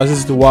This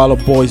is the Wilder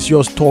Boys.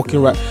 Yours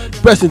talking right.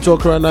 Best in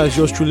talking right now is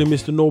yours truly,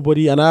 Mr.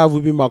 Nobody, and I have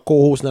with me my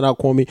co-host Nana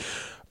Kwame.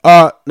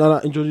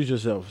 Nana, introduce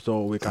yourself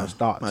so we can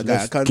start. My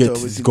guy, I can't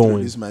always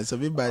introduce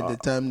myself. If by the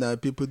time now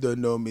people don't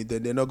know me,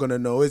 then they're not gonna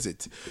know, is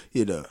it?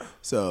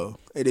 So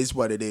it is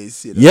what it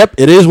is. Yep,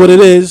 it is what it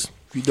is.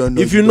 If you don't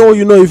know, if you know,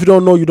 you know. If you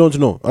don't know, you don't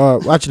know.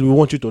 Actually, we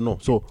want you to know.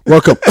 So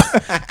welcome.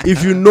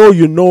 If you know,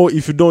 you know.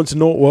 If you don't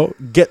know, well,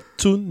 get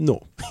to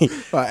know.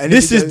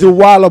 This is the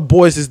Wilder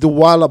Boys. It's the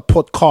Wilder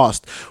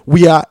podcast.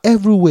 We are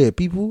everywhere,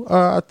 people.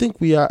 I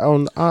think we are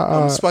on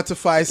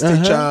Spotify,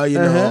 Stitcher,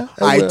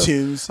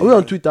 iTunes. Are we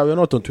on Twitter? We're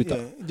not on Twitter.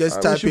 Yeah.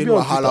 Just type in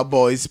Wahala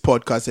Boys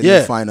podcast and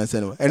you'll find us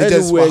anyway. And it's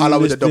just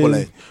Wahala with a double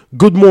A.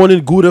 Good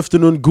morning, good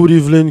afternoon, good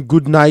evening,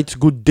 good night,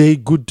 good day,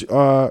 good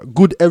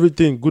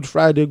everything. Good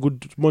Friday,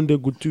 good Monday,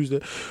 good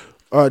Tuesday.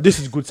 This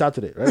is Good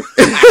Saturday, right?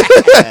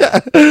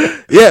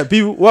 Yeah,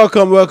 people,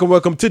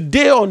 welcome.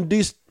 Today on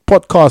this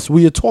podcast,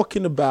 we are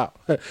talking about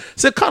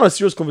it's a kind of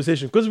serious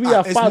conversation because we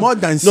are it's more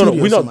than serious.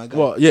 No, we're not.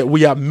 Well, yeah,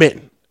 we are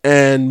men,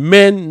 and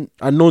men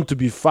are known to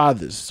be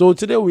fathers. So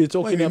today we're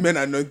talking about men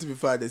are known to be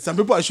fathers. Some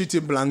people are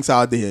shooting blanks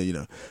out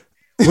there,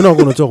 We're not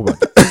going to talk about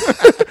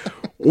that.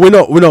 We're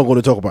not going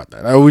to talk about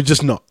that. We're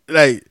just not.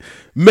 Like,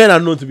 men are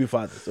known to be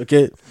fathers.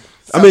 Okay.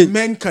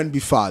 Men can be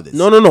fathers.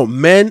 No.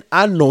 Men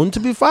are known to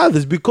be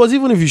fathers because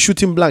even if you're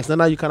shooting blanks,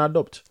 now you can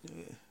adopt.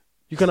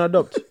 You can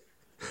adopt.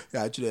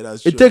 Yeah, actually,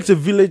 that's true. It takes a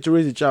village to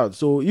raise a child.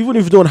 So even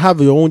if you don't have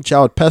your own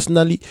child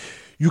personally,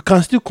 you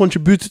can still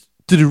contribute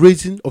to the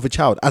raising of a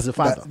child as a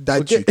father.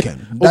 That you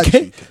can.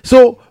 Okay.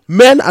 So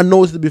men are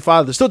known to be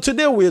fathers. So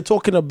today we are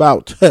talking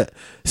about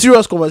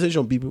serious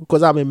conversation, people,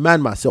 because I'm a man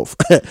myself.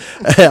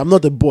 I'm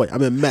not a boy.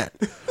 I'm a man.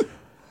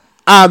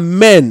 Our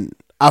men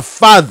are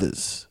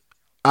fathers.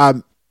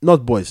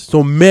 Not boys.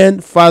 So men,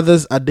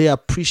 fathers, are they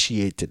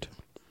appreciated?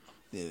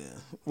 Yeah.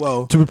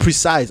 Well, to be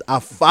precise, our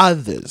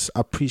fathers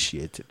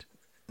appreciated.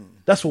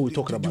 That's what we're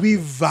talking about. Do we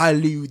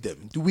value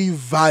them? Do we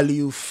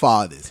value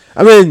fathers?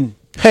 I mean,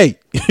 hey,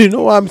 you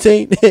know what I'm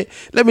saying?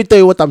 Let me tell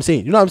you what I'm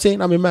saying. You know what I'm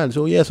saying? I'm a man.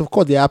 So yes, of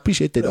course, they are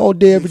appreciated all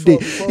day, every day.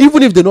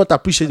 Even if they're not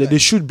appreciated, they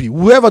should be.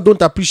 Whoever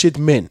don't appreciate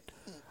men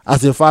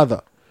as a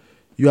father,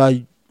 you are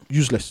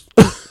useless.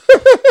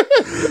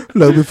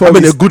 Look,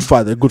 a good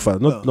father,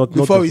 not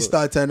before we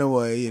start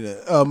anyway,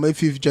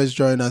 if you've just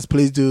joined us,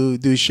 please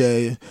do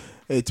share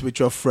it with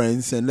your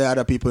friends and let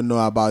other people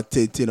know about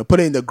it. Put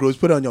it in the groups,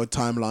 put it on your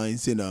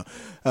timelines.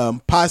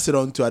 Pass it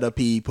on to other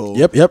people.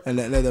 Yep. And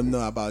let them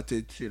know about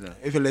it.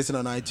 If you're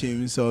listening on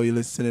iTunes or you're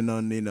listening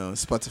on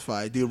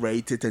Spotify, do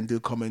rate it and do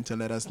comment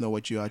and let us know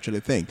what you actually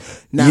think.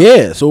 Now,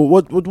 yeah. So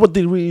what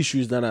the real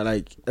issues that are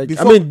like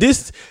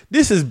this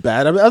is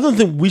bad. I don't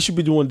think we should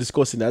be the one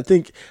discussing it. I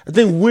think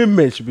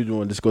women should be the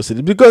one discussing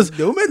it because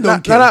the women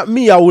don't care. Not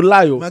me, I would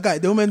lie. My guy,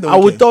 the women don't. I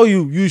would tell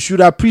you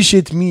should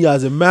appreciate me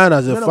as a man,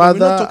 as a father.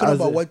 We're not talking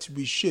about what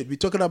we should. We're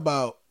talking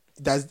about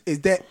is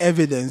there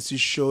evidence to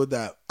show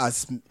that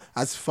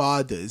as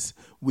fathers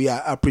we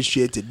are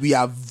appreciated, we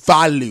are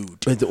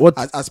valued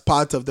as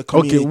part of the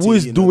community. Okay, who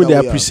is doing the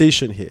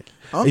appreciation here?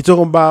 Huh? You're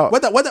talking about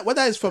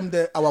whether it's from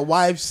our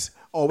wives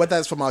or whether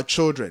it's from our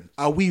children.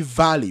 Are we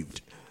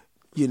valued?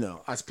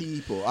 As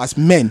people, as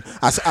men,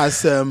 I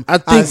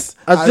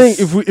think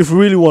if we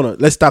really wanna,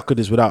 let's start with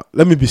this without.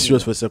 Let me be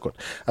serious for a second.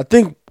 I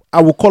think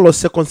I will call us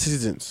second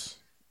citizens.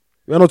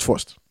 We are not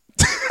first.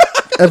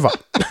 Ever.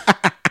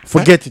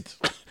 Forget it.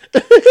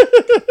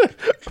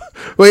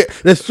 Wait,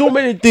 there's so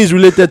many things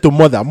related to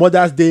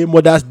Mother's Day,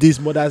 Mother's this,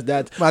 Mother's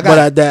that,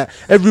 Mother's that.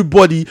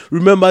 Everybody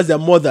remembers their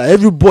mother.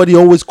 Everybody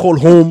always call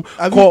home,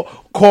 buy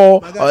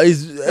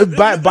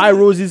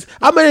roses.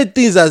 How many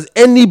things has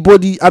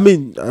anybody? I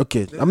mean,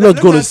 okay, I'm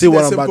not going to say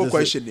what I'm about to say.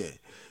 Question there.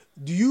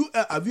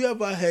 Have you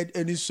ever heard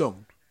any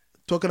song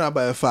talking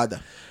about a father?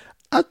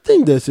 I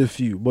think there's a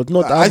few, but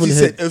not. I haven't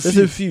heard. There's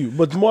a few,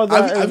 but mother.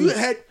 Have you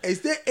heard?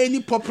 Is there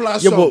any popular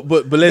song?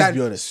 Yeah, but let's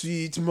be honest.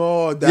 Sweet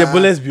mother. Yeah,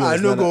 but let's be honest.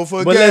 I don't go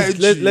forget. But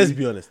let's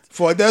be honest.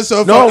 For them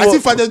suffer. I see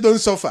fathers don't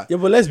suffer. Yeah,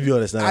 but let's be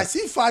honest. I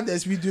see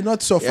fathers we do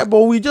not suffer. Yeah, but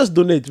we just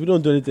donate. We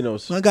don't do anything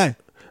else. My guy.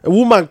 A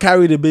woman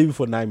carried a baby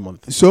for 9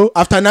 months. So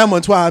after 9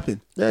 months, what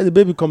happened? Yeah, the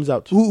baby comes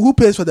out. Who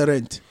pays for the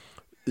rent?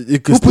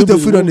 Who put the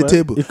food on the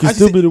table? It could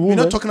still be the woman.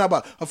 We're not talking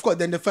about, of course,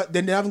 then they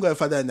haven't got a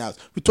father in the house.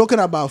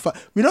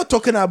 We're not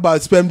talking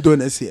about sperm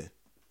donors here.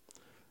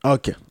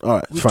 Okay, all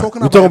right, We're fine.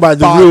 talking We're talking about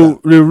the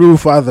real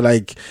father,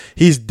 like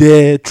he's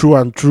there, true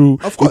and true.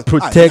 Of course, he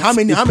protects, how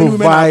many provides,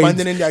 women are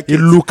abandoning their kids?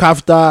 He look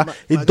after,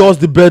 he does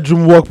the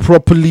bedroom work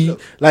properly,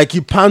 like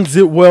he pants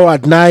it well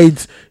at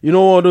night. You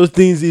know all those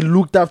things. He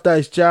looked after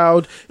his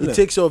child. He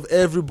takes care of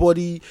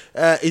everybody.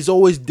 He's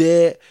always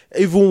there,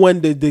 even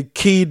when the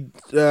kid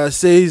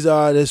says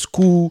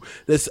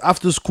there's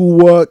after school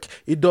work.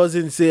 He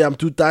doesn't say I'm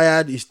too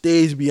tired. He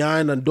stays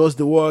behind and does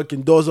the work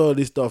and does all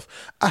this stuff.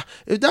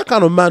 If that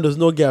kind of man does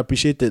not get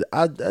appreciated,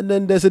 and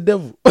then there's a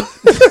devil.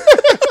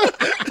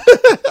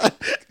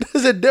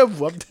 There's a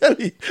devil, I'm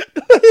telling you.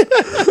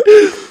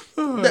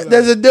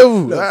 There's a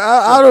devil.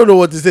 I don't know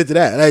what to say to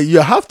that. Like, you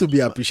have to be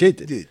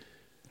appreciated. Dude,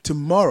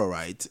 tomorrow,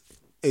 right,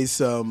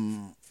 is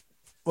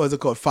what's it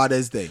called?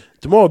 Father's Day.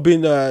 Tomorrow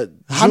being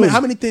How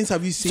many things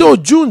have you seen? So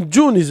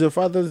June is a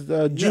Father's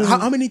June.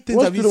 How many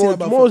things have you seen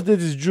about tomorrow's date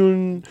is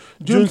June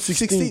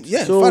 16th.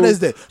 Yeah, so, Father's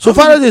Day. So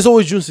Father's Day is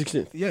always June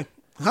 16th. Yeah.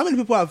 How many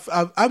people have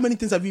how many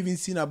things have you even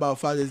seen about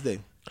Father's Day?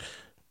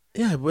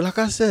 Yeah, but like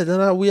I said,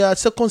 we are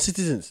second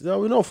citizens.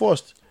 We're not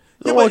forced.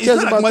 Yeah, but it's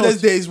not like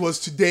Mother's Day was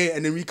today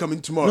and then we coming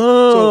tomorrow.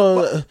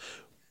 No.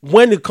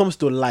 When it comes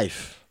to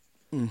life,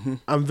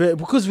 I'm very,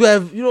 because we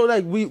have,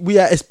 like we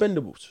are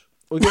expendables.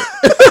 Okay.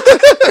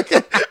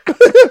 Okay.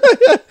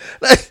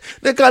 Like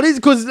they can eat,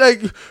 because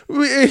like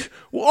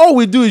all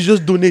we do is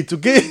just donate.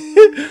 Okay.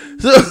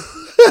 So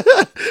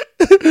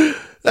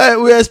like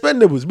we are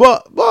expendables,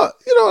 but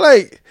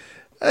like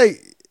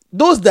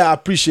those that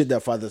appreciate their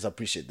fathers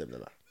appreciate them.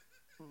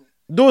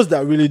 Those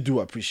that really do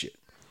appreciate.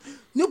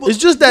 No, but, it's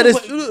just that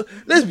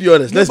let's be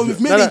honest. But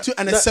we've made it into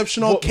an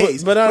exceptional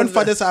case when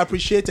fathers are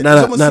appreciated. It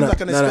almost seems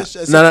like an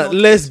exceptional.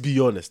 Let's be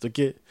honest,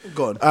 okay?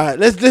 Go on.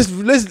 Let's.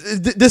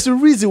 There's a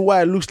reason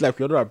why it looks like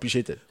we're not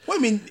appreciated. What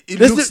do you mean? It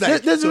looks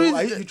like. So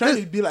are you trying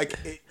to be like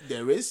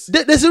there is?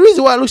 There's a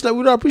reason why it looks like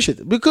we're not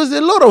appreciated, because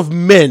a lot of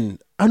men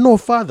are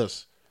not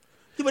fathers,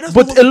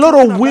 but a lot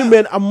of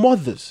women are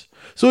mothers.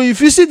 So if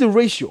you see the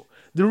ratio.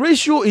 The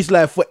ratio is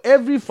like for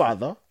every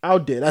father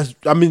out there.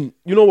 You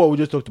know what we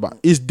just talked about.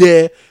 Is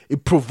there,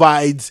 it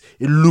provides,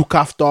 it look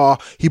after,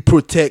 he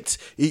protects,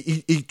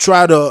 he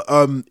try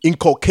to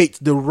inculcate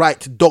the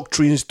right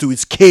doctrines to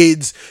his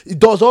kids. He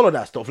does all of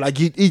that stuff. Like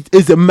he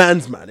is a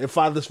man's man, a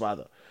father's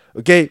father.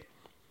 Okay,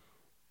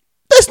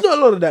 there's not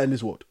a lot of that in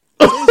this world.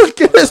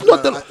 Okay, that's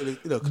not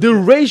the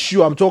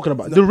ratio I'm talking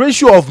about. The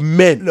ratio of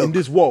men in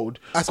this world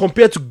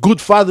compared to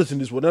good fathers in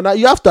this world. And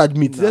you have to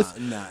admit,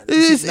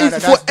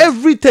 it's for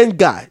every 10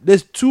 guy,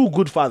 there's 2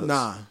 good fathers.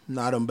 Nah,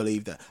 I don't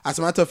believe that. As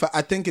a matter of fact,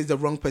 I think it's the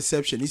wrong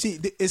perception. You see,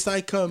 it's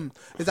like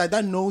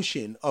that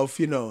notion of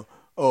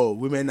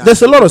women.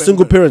 There's a lot of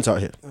single parents out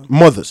here,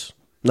 mothers.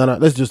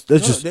 Let's just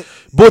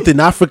both in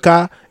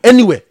Africa,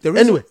 anywhere.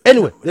 There's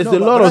a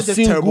lot of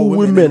single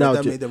women out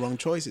there that made the wrong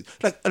choices.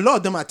 Like a lot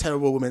of them are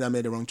terrible women that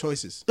made the wrong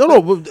choices.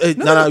 No.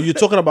 You're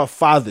talking about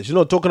fathers. You're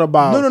not talking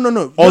about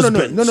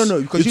husbands.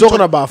 No. Because you're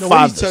talking about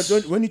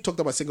fathers. When you talked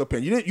about single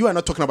parents, you are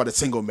not talking about the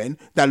single men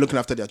that are looking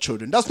after their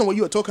children. That's not what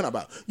you are talking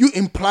about. You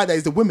imply that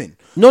it's the women.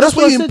 No, that's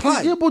what you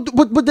imply. Yeah,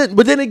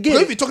 but then again,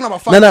 so if you're talking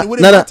about fathers, it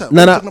wouldn't matter.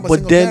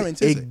 But then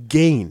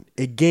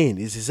again,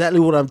 it's exactly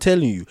what I'm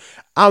telling you.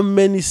 How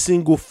many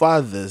single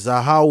fathers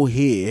are out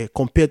here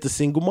compared to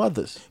single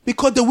mothers?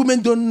 Because the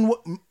women don't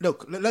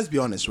look. Let's be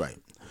honest, right?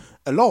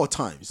 A lot of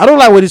times, I don't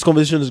like where this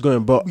conversation is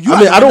going, but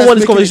I don't want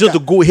this conversation to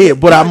go here.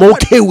 But I'm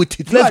okay with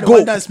it. Let's go.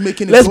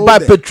 Let's buy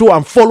petrol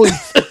and follow it.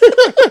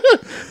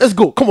 Let's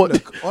go. Come on.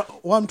 Look,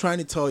 what I'm trying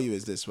to tell you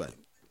is this, right?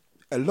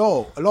 A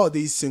lot of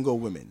these single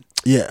women,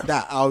 that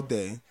are out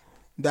there,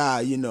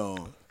 that are,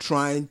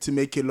 trying to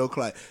make it look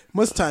like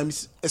most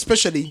times,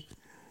 especially.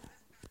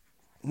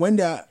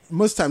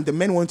 Most time the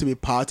men want to be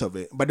part of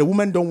it, but the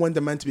women don't want the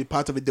man to be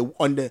part of it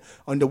on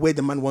the way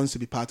the man wants to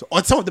be part of it.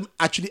 Or some of them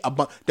actually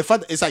about the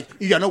fact that it's like,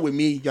 if you're not with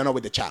me, you're not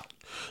with the child.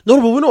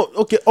 No, but we're not.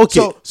 Okay.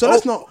 So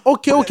let's not.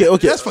 Okay.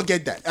 Let's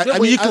forget that.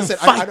 You can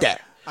fight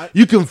that.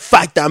 You can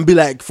fight that and be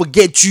like,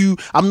 forget you,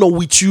 I'm not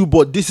with you,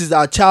 but this is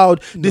our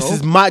child, this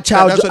is my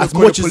child, as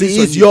much as it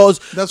is yours.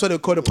 That's what they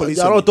call the police.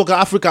 I'm not talking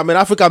Africa, man.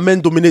 Africa men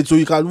dominate, so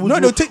you can. One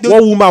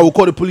woman will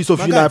call the police of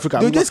you in Africa.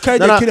 They'll just carry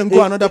the kid and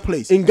go another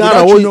place. In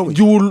Ghana,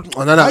 you will.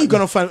 How you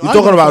gonna find? You're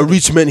talking about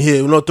rich men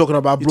here. We're not talking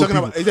about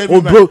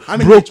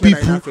broke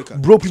people.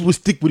 Broke people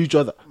stick with each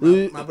other.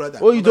 My brother.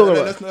 What are you talking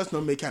about? Let's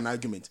not make an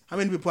argument. How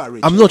many people are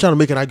rich? I'm not trying to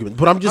make an argument,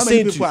 but I'm just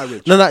saying.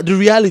 The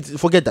reality.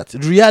 Forget that. The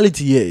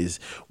reality here is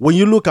when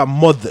you look at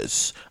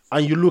mothers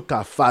and you look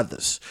at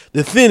fathers,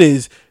 the thing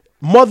is,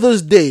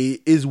 Mother's Day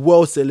is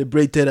well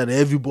celebrated and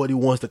everybody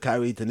wants to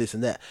carry it and this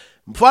and that.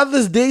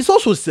 Father's Day is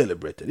also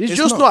celebrated. It's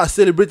just not as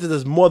celebrated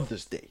as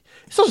Mother's Day.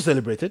 It's also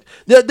celebrated.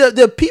 There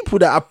are people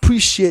that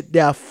appreciate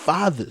their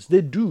fathers.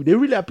 They do. They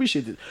really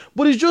appreciate it.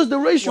 But it's just the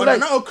ratio. Well,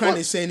 now Ukraine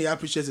is saying he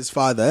appreciates his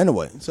father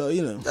anyway. So,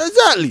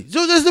 Exactly.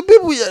 So there's the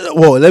people.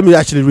 Well, let me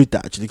actually read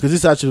that because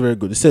it's actually very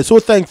good. It says, so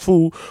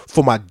thankful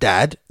for my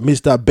dad,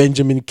 Mr.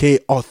 Benjamin K.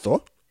 Arthur.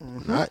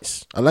 Mm-hmm.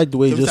 Nice. I like the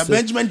way Mr.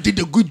 Benjamin did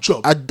a good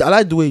job. I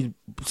like the way he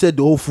said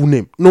the whole full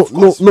name. No.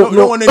 Don't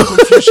want any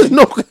confusion.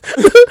 No.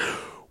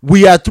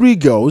 We are 3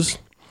 girls.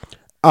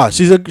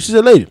 She's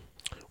a lady.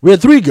 We are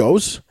 3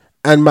 girls.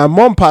 And my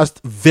mom passed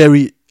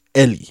very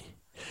early.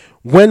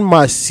 When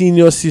my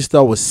senior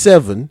sister was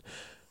 7,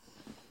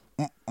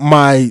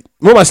 my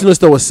senior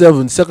sister was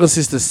 7, second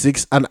sister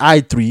 6, and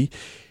I 3.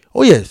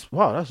 Oh yes,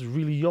 wow, that's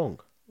really young.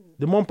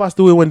 The mom passed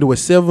away when they were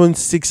 7,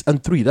 6,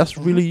 and 3. That's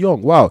really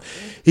young. Wow,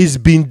 he's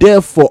been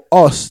there for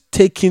us,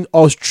 taking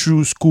us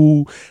through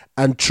school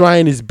and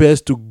trying his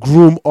best to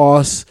groom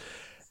us.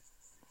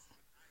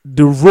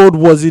 The road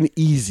wasn't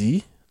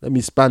easy. Let me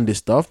span this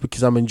stuff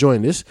because I'm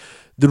enjoying this.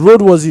 The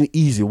road wasn't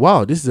easy.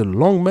 Wow, this is a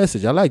long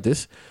message. I like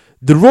this.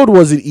 The road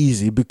wasn't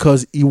easy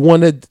because he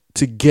wanted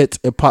to get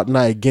a partner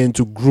again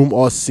to groom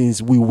us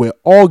since we were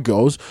all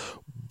girls,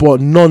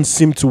 but none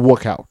seemed to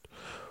work out.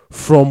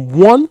 from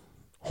one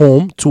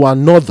home to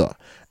another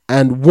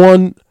and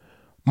one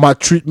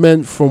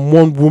maltreatment from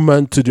one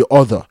woman to the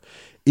other.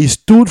 He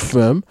stood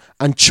firm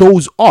and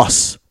chose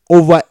us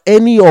over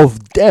any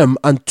of them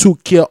and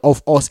took care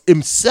of us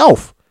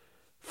himself.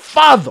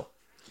 Father.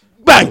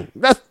 Bang!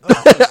 That's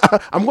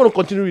I'm going to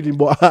continue reading,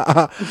 but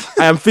I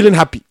am feeling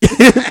happy.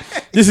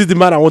 This is the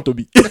man I want to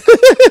be.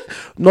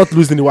 Not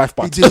losing the wife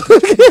part.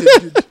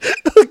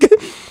 Okay.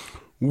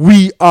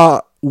 We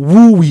are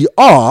who we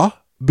are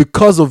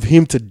because of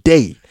him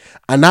today.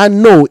 And I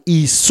know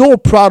he's so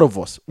proud of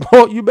us.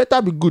 Well, you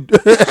better be good.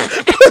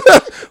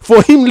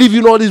 For him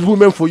leaving all these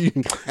women for you.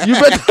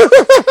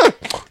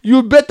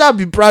 You better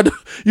be proud.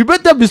 You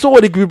better be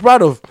someone he can be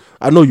proud of.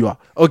 I know you are.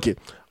 Okay.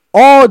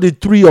 All the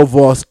three of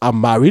us are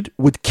married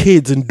with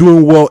kids and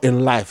doing well in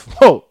life.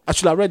 Oh,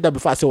 actually, I read that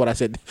before I said what I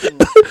said.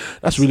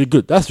 That's really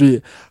good. That's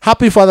really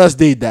happy Father's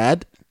Day,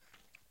 Dad.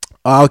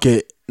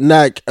 Okay,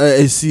 Nak,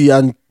 AC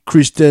and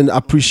Christian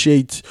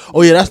appreciate.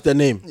 Oh yeah, that's the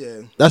name.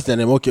 Yeah, that's the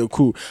name. Okay,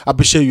 cool.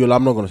 Appreciate you.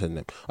 I'm not gonna say the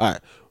name. All right.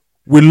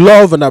 We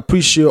love and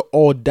appreciate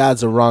all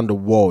dads around the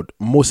world,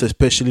 most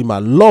especially my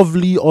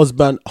lovely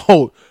husband.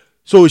 Oh,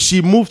 so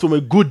she moved from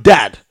a good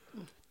dad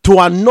to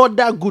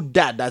another good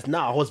dad that's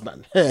now a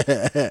husband.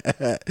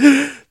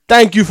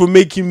 Thank you for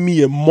making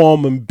me a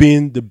mom and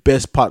being the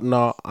best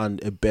partner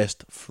and a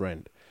best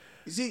friend.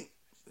 You see,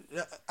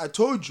 I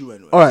told you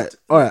anyway. All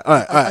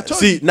right.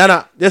 See,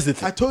 Nana, that's the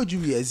thing. I told you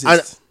we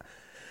exist.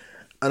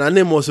 And her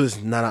name also is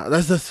Nana.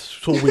 That's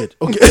so weird.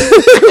 Okay.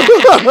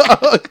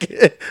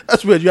 Okay.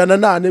 That's weird. You are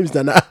Nana, her name is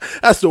Nana.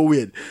 That's so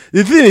weird.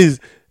 The thing is,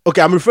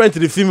 okay, I'm referring to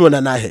the female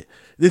Nana here.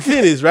 The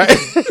thing is, right?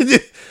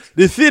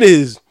 The thing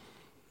is,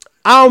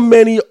 how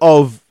many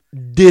of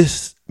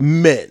these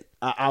men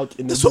are out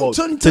in the world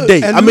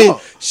today? I mean,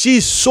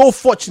 she's so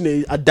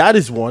fortunate. Her dad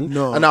is one,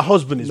 and her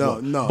husband is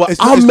one. But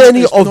how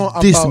many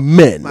of these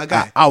men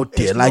are out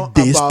there like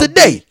this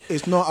today?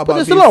 It's not about. But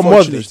there's a lot of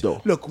mothers,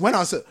 though. Look, when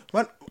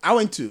I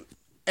went to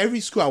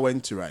every school I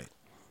went to, right,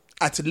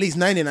 at least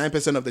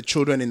 99% of the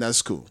children in that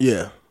school,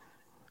 yeah,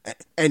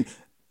 and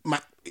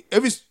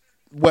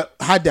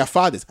had their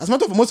fathers. As a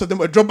matter of fact, most of them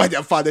were dropped by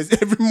their fathers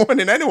every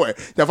morning anyway.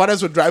 Their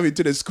fathers would drive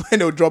into the school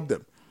and they would drop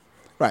them.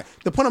 Right.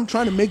 The point I'm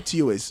trying to make to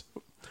you is,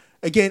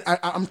 again,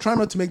 I'm trying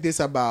not to make this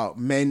about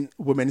men,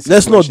 women.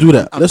 Let's not do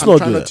that. Let's not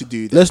do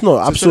that. Let's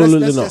not. Absolutely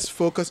not. Let's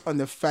focus on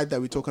the fact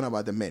that we're talking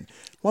about the men.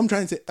 What I'm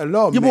trying to say, a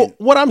lot of men.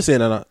 But what I'm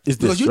saying, Anna, is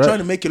this, because you're trying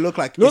to make it look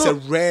like it's a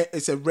rare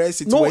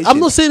situation. No, I'm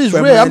not saying it's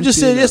rare. I'm just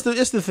saying it's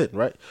the thing,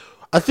 right?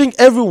 I think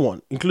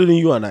everyone, including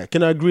you and I,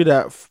 can agree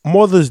that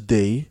Mother's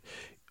Day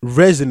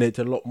resonate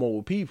a lot more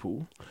with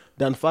people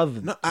than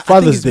Father's Day. I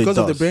think it's because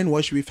of the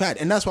brainwash we've had,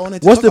 and that's why I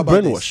wanted to talk about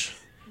What's the brainwash? This.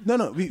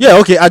 No.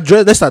 Okay.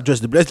 Let's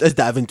address let's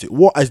dive into it.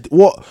 What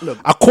look,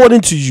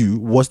 according to you,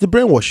 what's the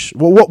brainwash?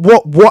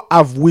 What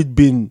have we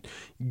been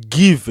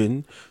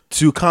given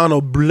to kind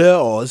of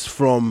blur us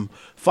from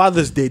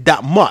Father's Day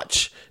that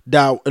much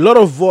that a lot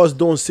of us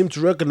don't seem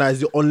to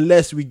recognize it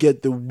unless we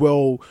get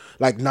the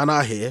like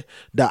Nana here,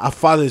 that our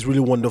father is really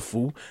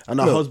wonderful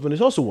and our husband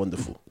is also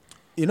wonderful.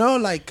 You know,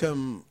 like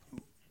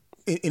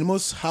in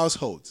most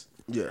households,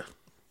 yeah,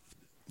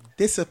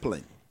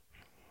 discipline.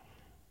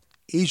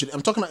 Usually,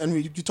 you're talking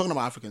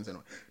about Africans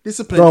anyway.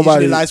 Discipline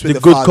usually lies with the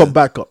good father. cop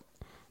backup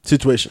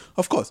situation.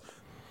 Of course,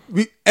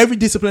 every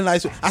discipline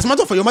lies with. As a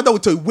matter of fact, your mother will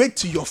tell you, wait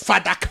till your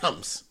father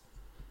comes.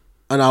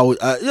 And I would,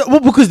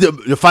 because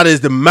the father is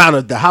the man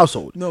of the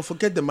household. No,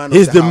 forget the man.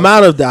 He's the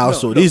man of the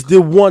household. He's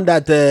the one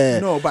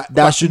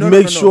that should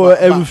make sure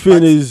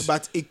everything is.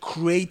 But it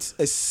creates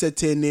a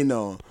certain,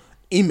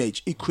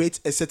 image. It creates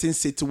a certain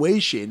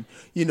situation,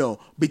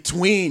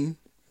 between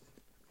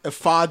a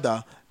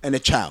father and a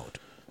child.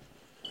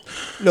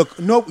 Look,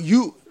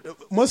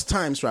 most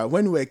times, right,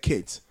 when we were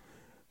kids,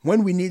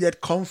 when we needed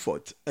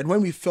comfort and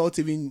when we felt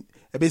even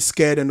a bit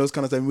scared and those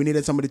kind of stuff, we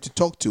needed somebody to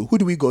talk to. Who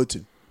do we go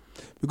to?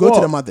 We go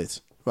to the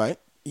mothers, right?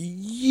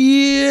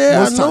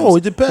 Yeah, no,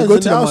 it depends. Go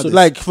to the mothers.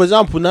 Like, for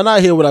example, Nana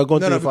here would have gone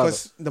to the father.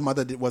 Because the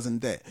mother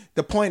wasn't there.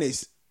 The point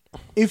is,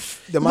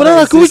 if the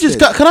mother existed,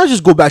 can I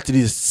just go back to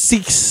this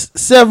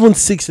 7,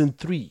 6, and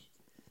 3?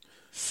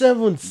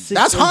 7, 6.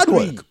 That's hard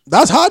work.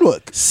 That's hard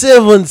work.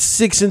 7,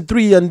 6, and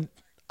 3, and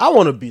I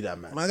want to be that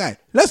man. My guy,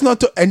 let's not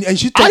talk. And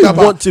she talked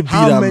about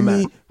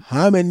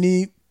how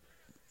many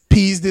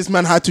peas this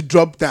man had to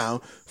drop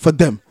down for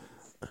them.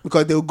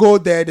 Because they'll go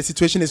there, the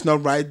situation is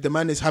not right, the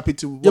man is happy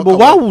to walk away.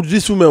 Why would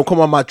this woman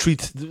come and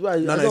maltreat? No,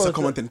 it's a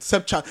common thing.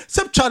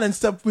 Stepchild and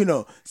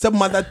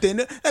stepmother thing.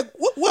 Like,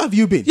 what have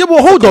you been? Yeah,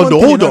 but hold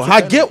on. I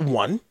get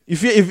one.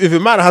 If a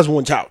man has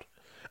one child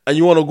and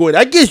you want to go in,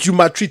 I guess you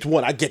maltreat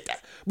one. I get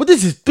that. But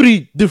this is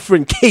 3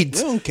 different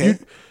kids. You don't care.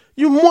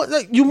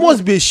 You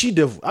must be a she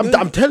devil.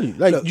 I'm telling you.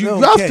 Like, you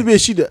have to be a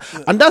she devil.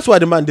 And that's why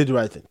the man did the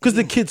right thing. Because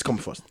the kids come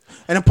first.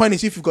 And the point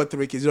is, if you've got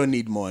 3 kids, you don't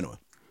need more anyway.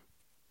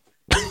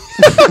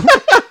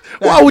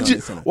 Why would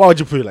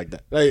you put it like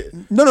that? Like,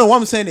 no. What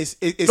I'm saying is,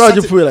 it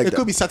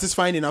could be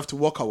satisfying enough to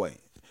walk away.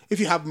 If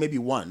you have maybe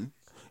one,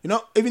 You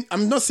know, even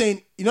I'm not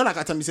saying, you know, like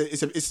at times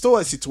it's still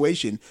a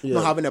situation,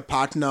 not having a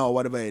partner or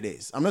whatever it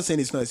is. I'm not saying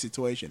it's not a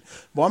situation.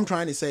 But what I'm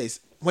trying to say is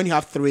when you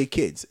have 3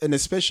 kids, and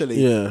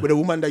especially with a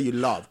woman that you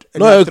loved.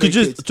 And no, it could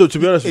just, to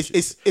be honest,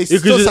 it's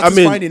still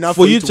satisfying enough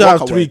for you to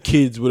have 3 away.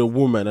 kids with a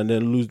woman and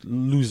then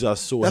lose her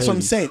so That's heavy, what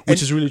I'm saying.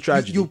 which is really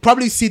tragic. You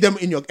probably see them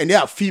in your, and they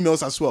are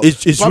females as well.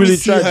 It's really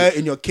see tragic. her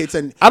in your kids,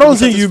 and I don't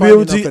think you'll be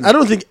able to. I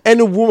don't think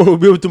any woman will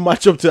be able to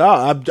match up to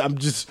her. I'm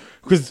just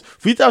because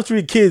for you to have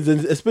 3 kids,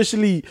 and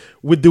especially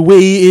with the way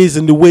he is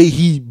and the way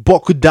he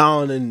buckled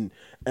down, and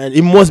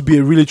it must be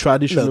a really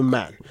traditional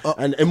man,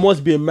 and it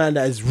must be a man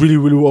that is really,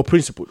 really well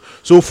principled.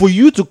 So for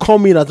you to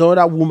come in as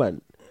another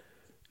woman,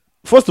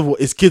 first of all,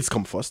 his kids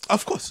come first,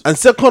 of course, and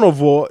second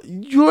of all,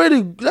 you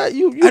already like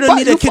you. I don't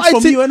need a kid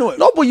from you anyway.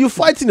 No, but you're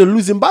fighting a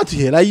losing battle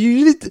here. Like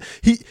you need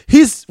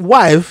his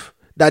wife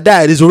that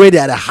died is already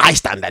at a high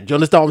standard. Do you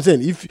understand what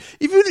I'm saying?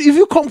 If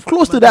you come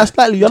close to that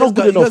slightly, you're not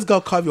good enough. You just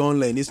gotta carve your own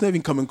lane. It's not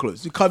even coming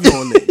close. You carve your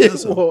own lane.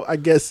 Well, I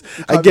guess.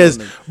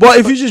 But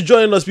if you're just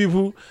joining us,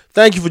 people,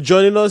 thank you for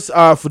joining us.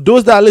 For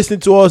those that are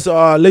listening to us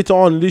later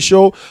on in this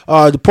show,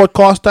 the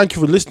podcast, thank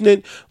you for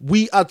listening.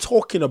 We are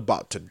talking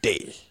about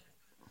today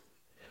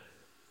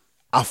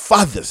our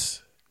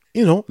fathers,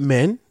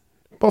 men.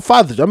 But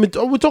fathers, I mean,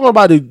 we're talking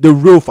about the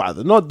real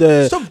father, not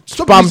the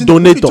spam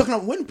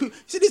donator. When people,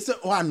 see, this is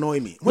what annoy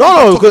me.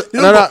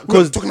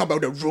 Because talking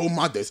about the role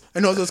mothers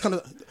and all those kind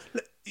of.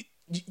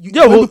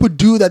 When people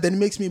do that, then it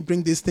makes me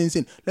bring these things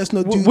in. Let's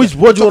not do that.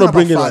 What do you want to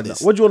bring in?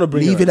 What do you want to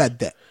bring? Leave it at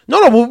that.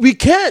 No, but we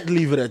can't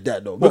leave it at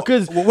that though.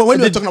 Because when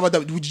you're talking about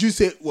that, would you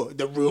say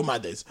the real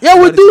mothers?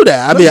 Yeah, we do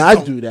that. I mean,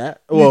 I do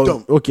that.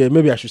 Well, okay,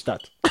 maybe I should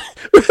start.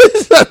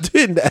 Start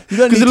doing that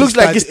because it looks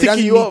like it's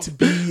sticking you up.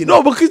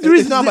 No, because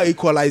it's not about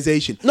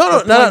equalization.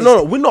 No.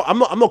 We're not.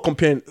 I'm not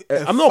comparing.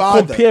 I'm not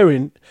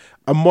comparing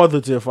a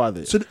mother to a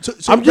father. So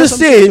I'm just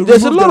saying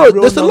there's a lot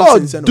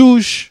of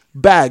douche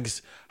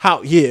bags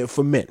out here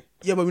for men.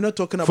 Yeah, but we're not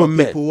talking about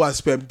people who are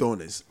sperm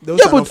donors. Those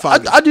yeah,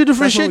 but I do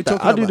differentiate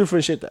that. I do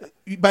differentiate that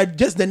by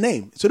just the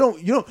name. So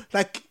you're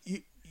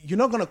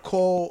not gonna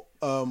call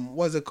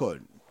what's it called?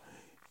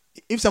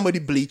 If somebody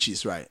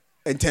bleaches, right,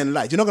 and 10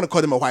 lights, you're not gonna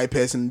call them a white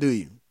person, do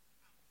you?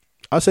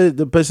 I say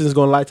the person is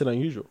gonna lighter than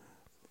usual.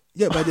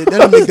 Yeah, but they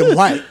don't make them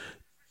white.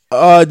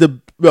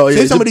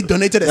 If somebody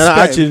donated a sperm,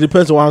 actually, it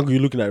depends on what angle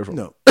you're looking at it from.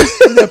 No.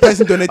 If the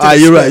person donated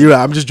you're right.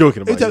 I'm just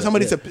joking about it. If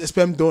somebody's a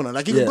sperm donor,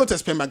 like you can go to a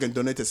sperm bank and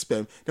donate a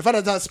sperm. The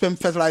fact that sperm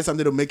fertilize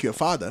something to make you a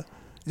father,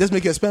 just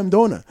make you a sperm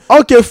donor.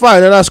 Okay,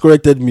 fine. And that's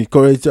corrected me.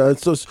 Correct.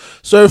 So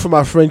sorry for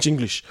my French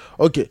English.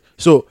 Okay,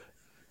 so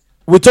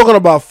we're talking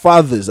about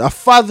fathers. Are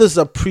fathers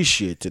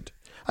appreciated?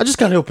 I just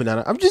can't help it,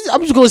 Nana. I'm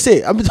just gonna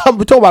say I'm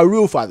talking about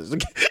real fathers.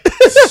 Okay,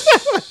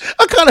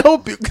 I can't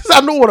help you because I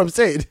know what I'm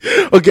saying.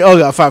 Okay,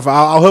 fine.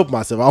 I'll help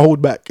myself. I'll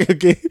hold back.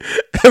 Okay,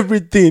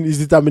 everything is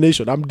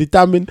determination. I'm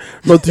determined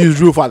not to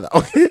use real father.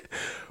 Okay,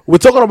 we're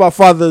talking about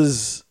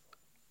fathers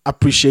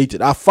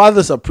appreciated. Our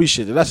fathers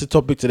appreciated. That's the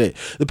topic today.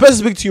 The person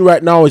speaking to you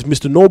right now is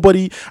Mr.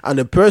 Nobody, and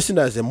the person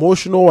that's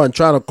emotional and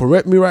trying to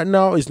correct me right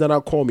now is Nana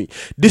Call-Me.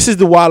 This is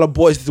the Wilder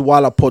Boys, this is the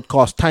Wilder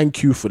Podcast.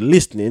 Thank you for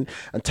listening,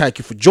 and thank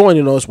you for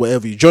joining us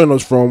wherever you join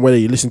us from, whether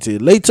you listen to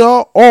it later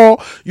or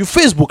you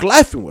Facebook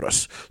living with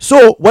us.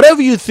 So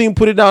whatever you think,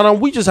 put it down. And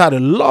we just had a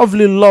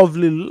lovely,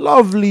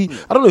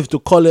 I don't know if to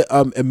call it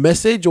a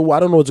message or I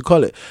don't know what to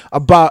call it,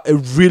 about a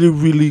really,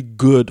 really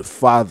good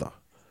father.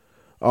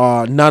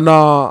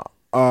 Nana,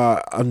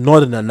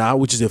 not Nana,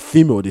 which is a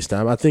female this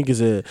time. I think it's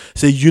a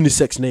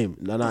unisex name.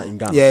 Nana in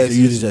Ghana. Yeah, it's a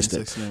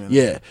unisex name.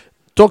 Yeah.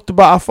 Talked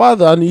about our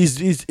father, and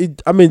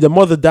the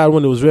mother died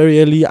when it was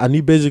very early, and he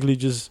basically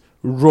just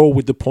rolled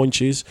with the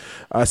punches.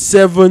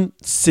 7,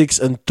 6,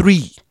 and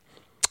 3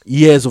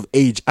 years of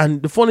age.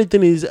 And the funny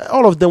thing is,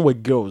 all of them were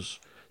girls.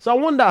 So I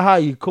wonder how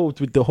he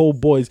coped with the whole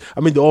boys.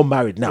 I mean, they're all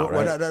married now,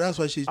 right? That's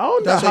why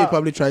that's why he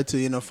probably tried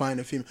to, find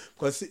a female,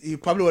 because he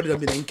probably would have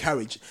been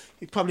encouraged.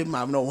 He probably might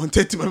have not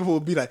wanted to. People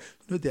would be like,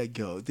 they're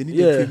girls. They need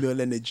a female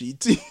energy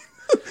too.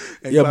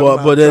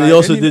 but then he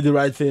also did the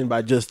right thing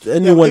by just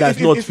anyone that's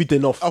not fit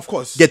enough. Of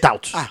course, get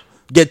out.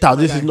 Get out.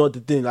 This is not the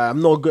thing. Like,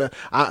 I'm not good.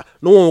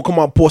 No one will come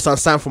and post and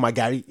sign for my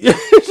Gary. and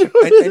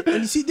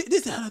you see, this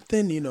is the other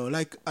thing,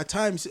 like at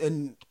times,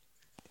 and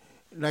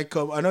like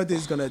I know this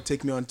is gonna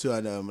take me on to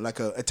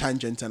a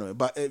tangent anyway,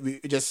 but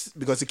just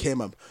because it came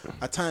up,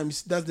 at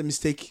times that's the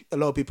mistake a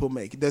lot of people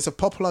make. There's a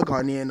popular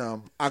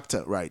Ghanaian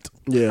actor, right?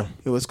 Yeah,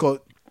 it was called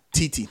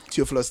Titi,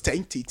 Theophilus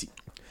Titi,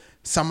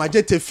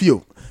 Samajete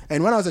Tefio.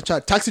 And when I was a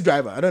child, Taxi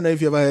Driver. I don't know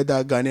if you ever heard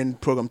that Ghanaian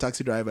program,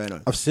 Taxi Driver.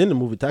 Anyway. I've seen the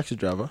movie Taxi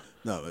Driver.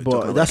 No,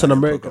 but that's an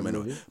American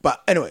movie.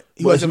 But anyway,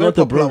 he was a very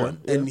popular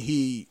one, and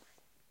he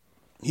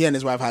and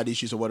his wife had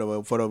issues or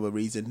whatever for whatever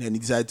reason, and he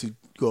decided to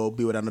go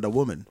be with another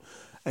woman.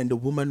 And the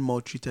woman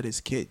maltreated his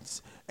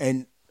kids.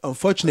 And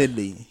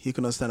unfortunately, he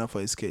could not stand up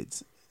for his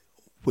kids.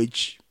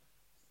 Which...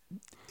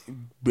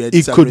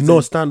 He could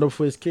not stand up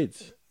for his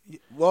kids?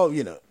 Well,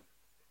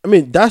 I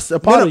mean, that's a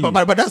part of you.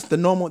 But that's the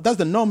normal... That's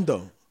the norm,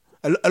 though.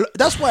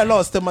 That's why a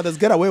lot of stepmothers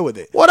get away with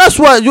it. Well, that's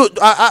why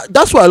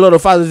that's why a lot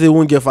of fathers they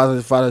won't get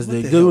Father's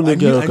Day. They won't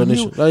get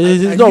recognition.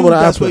 It's not gonna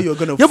happen. That's where you're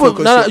gonna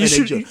focus your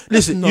energy.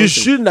 Listen, you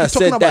shouldn't have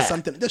said that.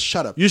 Something. Just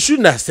shut up. You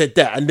shouldn't have said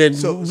that, and then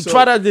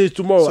Father's Day is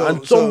tomorrow,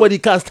 and somebody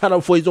can't stand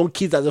up for his own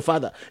kids as a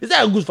father. Is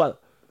that a good father?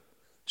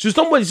 Should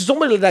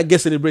somebody like that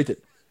get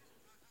celebrated?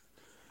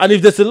 And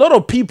if there's a lot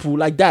of people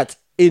like that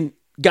in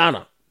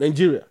Ghana,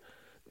 Nigeria,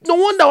 no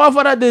wonder why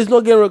Father's Day is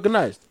not getting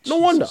recognized. No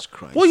wonder.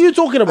 Christ. What are you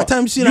talking about? At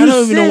times, I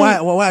don't even know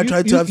why I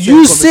try to have.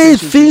 You say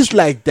things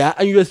like that,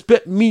 and you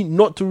expect me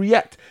not to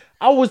react.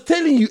 I was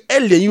telling you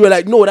earlier, you were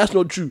like, "No, that's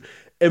not true."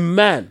 A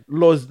man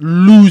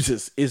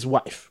loses his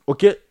wife.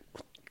 Okay,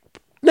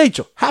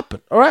 nature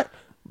happen. All right,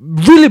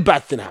 really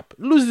bad thing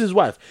happen. Loses his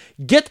wife.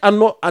 Get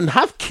another and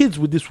have kids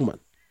with this woman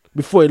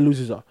before he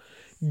loses her.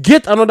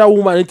 Get another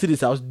woman into this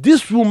house.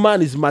 This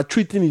woman is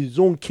maltreating his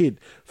own kid.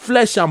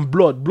 Flesh and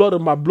blood. Blood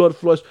of my blood,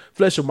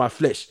 flesh of my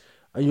flesh.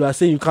 And you are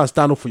saying you can't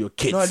stand up for your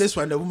kids. No, this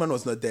one, the woman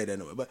was not dead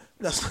anyway. But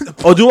that's not the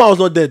point. Oh, the woman was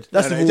not dead.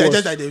 That's even worse.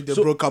 Just like they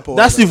broke up.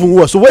 That's even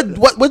worse. So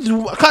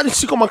what can't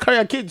she come and carry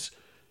her kids?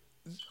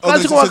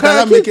 Okay,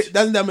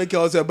 doesn't that make her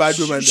also a bad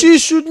woman? She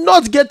should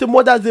not get the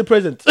Mother's Day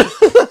present.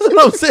 That's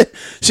what I'm saying.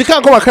 She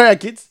can't come and carry her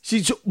kids.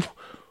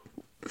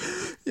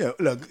 Yeah,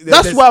 look.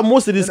 That's why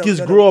most of these kids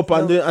grow up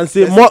and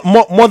say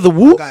mother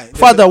woo,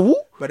 father woo.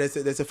 But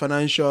there's a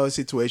financial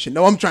situation.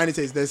 Now, what I'm trying to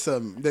say is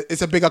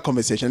it's a bigger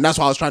conversation. And that's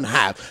what I was trying to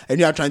have. And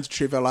you are trying to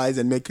trivialize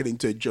and make it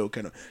into a joke.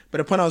 But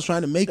the point I was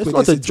trying to make it's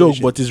not a joke,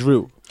 but it's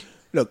real.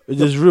 Look,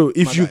 it is real.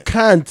 If you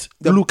can't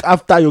look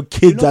after your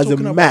kids as a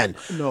man,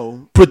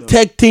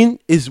 protecting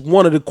is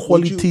one of the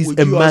qualities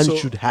a man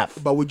should have.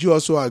 But would you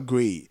also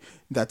agree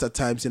that at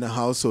times in a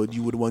household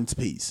you would want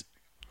peace?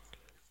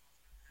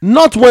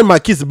 Not when my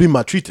kids are being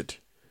maltreated.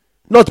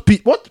 Not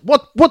peace.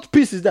 What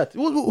peace is that?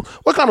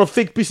 What kind of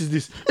fake peace is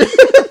this?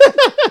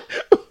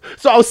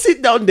 So I'll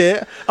sit down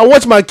there and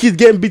watch my kids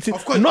getting beaten.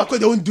 Of course,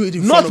 they won't do it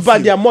in front not of by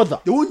you. Their mother.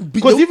 They won't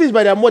because if it's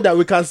by their mother,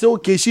 we can say,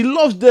 okay, she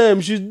loves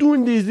them, she's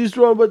doing this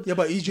wrong, but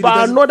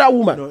by another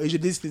woman. No,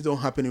 usually these things don't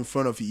happen in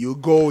front of you. You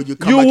go, you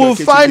come you back. will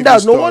find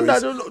out. No wonder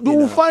you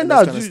will find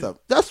out. Kind of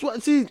that's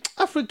what. See,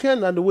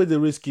 African and the way they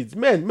raise kids,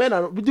 men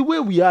are the way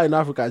we are in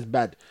Africa is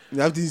bad.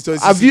 Have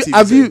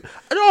you?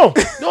 No.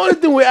 The only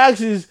thing we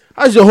ask is,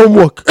 how's your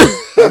homework?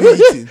 Have you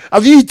eaten?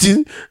 Have you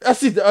eaten?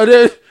 That's it.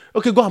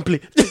 Okay, go and play.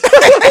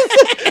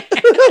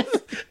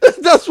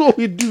 That's what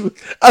we do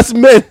as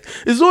men.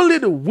 It's only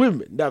the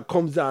women that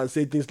comes down and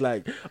say things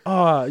like,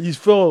 he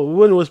fell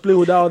when he was playing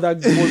with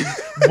that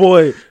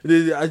boy.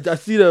 I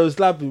see that he was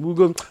slapping. We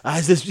go,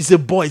 it's a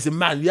boy, it's a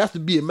man. He has to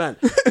be a man.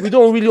 We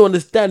don't really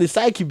understand the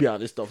psyche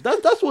behind this stuff.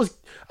 That's what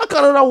I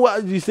can't know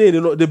what you're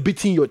saying. They're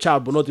beating your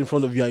child, but not in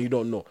front of you, and you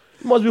don't know.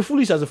 You must be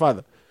foolish as a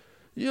father.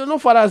 You know,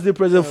 Father's Day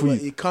present for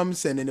you. It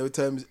comes and in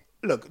terms.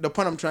 Look, the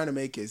point I'm trying to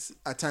make is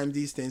at times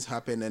these things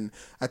happen, and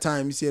at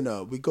times,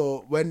 we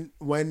go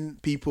when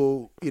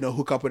people,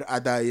 hook up with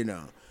other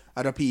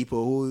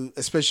people who,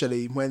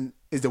 especially when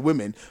it's the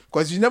women,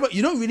 because you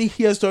don't really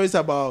hear stories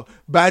about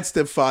bad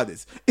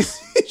stepfathers.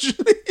 It's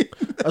usually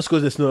that's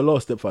because there's not a lot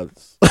of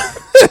stepfathers.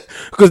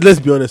 Because let's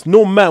be honest,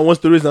 no man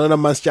wants to raise another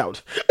man's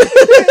child.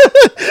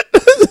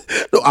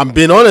 No, I'm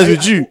being honest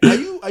with you.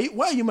 Are you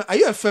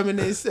a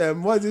feminist?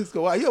 What's this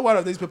called? Are you one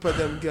of these people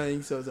that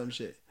going so some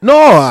shit? No,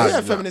 are you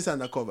a feminist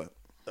undercover?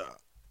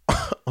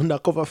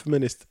 Undercover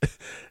feminist.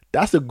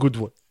 That's a good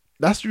one.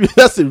 That's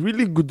a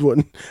really good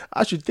one.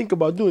 I should think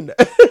about doing that.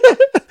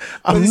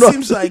 It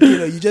seems like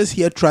you just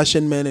hear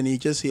trashing men and you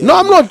just hear. No,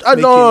 I'm not.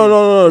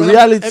 No.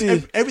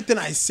 Reality. Everything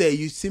I say,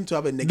 you seem to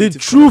have a negative. The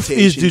truth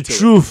is the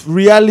truth.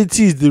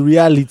 Reality is the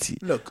reality.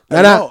 Look,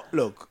 the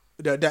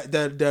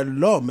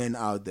lawmen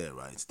out there,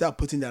 right? Start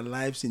putting their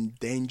lives in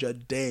danger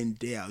day in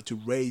day out to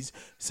raise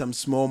some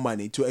small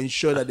money to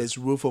ensure that there's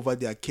roof over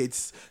their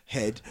kids'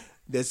 head.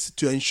 There's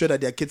to ensure that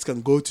their kids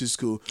can go to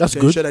school. That's to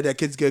good. Ensure that their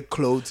kids get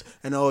clothes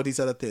and all these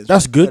other things.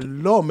 That's good. A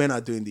lot of men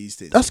are doing these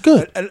things. That's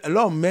good. A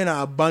lot of men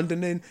are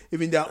abandoning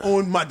even their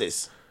own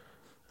mothers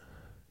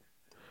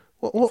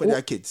for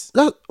their kids.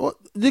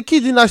 The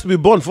kid didn't actually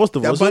be born, first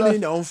of all. They're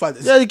abandoning their own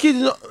fathers. Yeah, the kid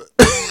is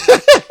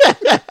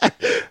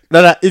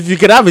not. If you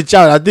can have a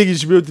child, I think you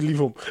should be able to leave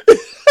home.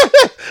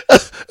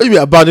 You be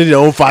abandoning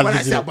your own father. When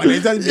I say abandon,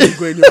 it doesn't mean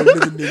going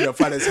living in your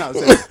father's house.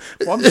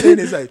 What I'm saying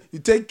is you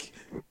take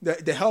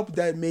the help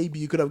that maybe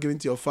you could have given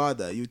to your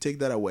father, you take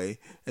that away,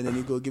 and then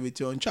you go give it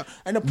to your own child.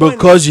 And the point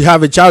because you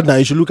have a child now,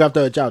 you should look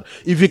after your child.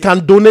 If you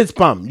can donate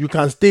sperm, you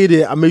can stay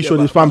there and make sure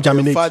the sperm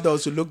germinates. Your father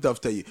also looked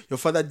after you. Your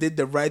father did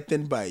the right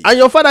thing by you. And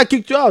your father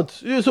kicked you out.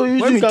 So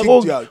you can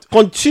go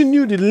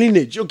continue the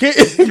lineage, okay?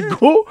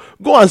 go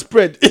and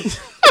spread. He's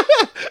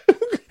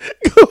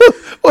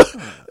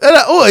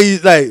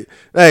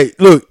like,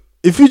 look,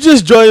 if you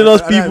just join us,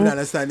 people,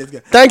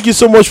 thank you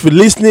so much for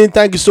listening.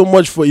 Thank you so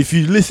much for if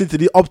you listen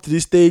to up to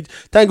this stage.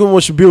 Thank you very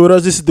much for being with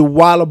us. This is the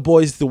Wilder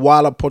Boys, the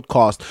Wilder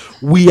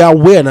Podcast. We are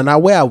where now?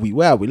 Where are we?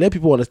 Let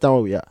people understand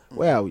where we are.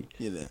 Where are we?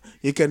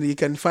 You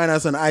can find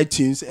us on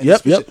iTunes. And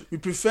yep. We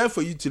prefer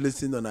for you to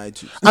listen on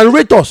iTunes and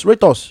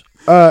rate us.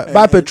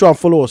 Buy petrol and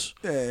follow us.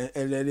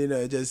 And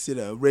then just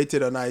rate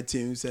it on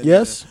iTunes. And,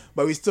 Yes.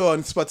 But we're still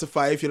on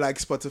Spotify if you like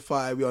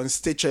Spotify. We're on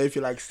Stitcher if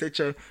you like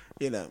Stitcher.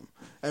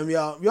 And we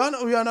are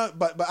not.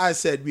 But I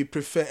said we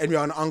prefer, and we're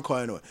on Anchor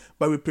anyway.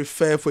 But we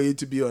prefer for you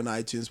to be on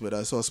iTunes with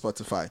us or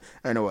Spotify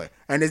anyway.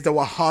 And it's the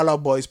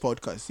Wahala Boys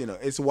podcast.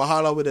 It's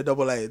Wahala with a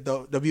double A,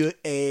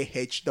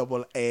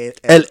 WAHAALA.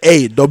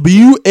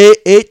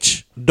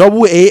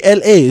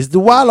 It's the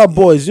Walla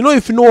Boys.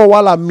 If you know what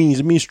Walla means,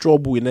 it means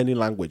trouble in any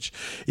language.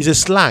 It's a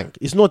slang.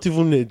 It's not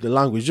even the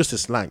language, just a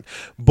slang.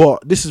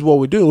 But this is what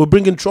we're doing. We're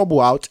bringing trouble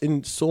out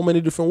in so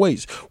many different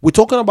ways. We're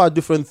talking about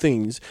different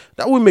things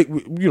that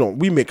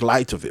we make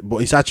light of it, but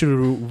it's actually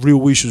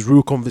real issues,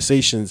 real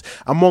conversations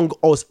among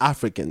us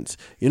Africans.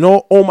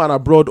 Home and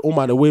abroad, home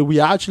and away. We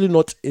are actually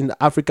not in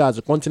Africa as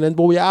a continent,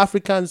 but we are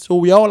Africans. So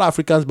we are all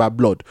Africans by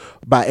blood,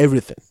 by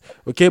everything.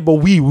 Okay, but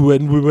we were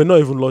not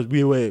even lost.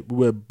 We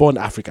were born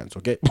Africans.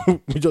 Okay,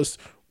 we just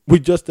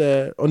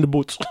on the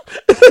boat.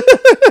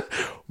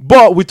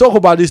 But we talk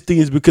about these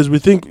things because we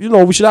think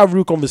we should have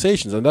real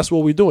conversations, and that's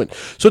what we're doing.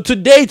 So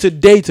today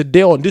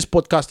on this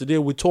podcast today,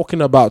 we're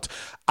talking about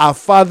our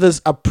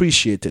fathers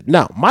appreciated.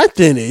 Now, my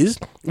thing is,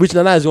 which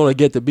Nana is going to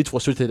get a bit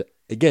frustrated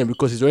again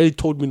because he's already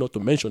told me not to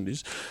mention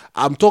this.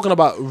 I'm talking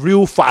about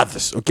real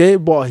fathers, okay?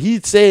 But he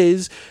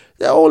says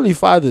they're only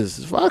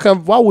fathers.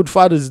 Why would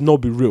fathers not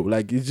be real?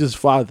 Like, it's just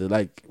father.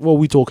 Like, what are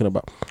we talking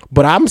about?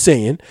 But I'm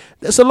saying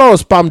there's a lot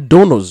of spam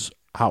donors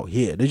out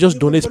here. They just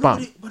donate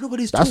spam. But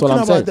nobody's That's talking what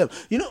I'm saying. about them.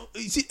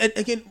 You see,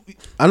 again.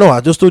 I know. I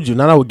just told you.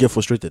 Nana would get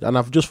frustrated, and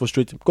I've just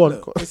frustrated him. Go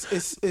on.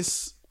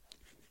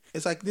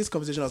 It's like this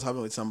conversation I was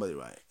having with somebody,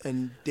 right?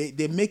 And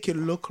they make it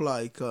look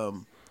like a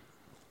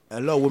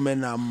lot of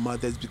women are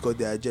mothers because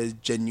they are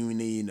just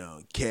genuinely,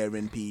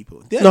 caring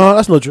people. No,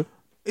 that's not true.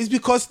 It's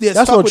because they're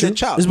That's stuck not with true. a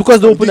child. It's because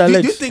they open their Do you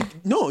legs.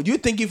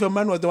 think if a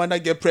man was the one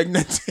that get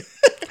pregnant?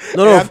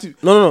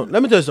 No.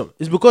 Let me tell you something.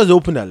 It's because they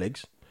opened their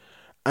legs,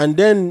 and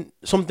then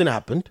something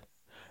happened,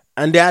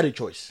 and they had a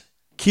choice: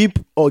 keep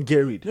or get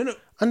rid. No.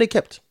 And they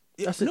kept.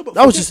 That's it. No, but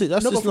That was just it.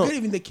 That's but just forget not.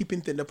 even the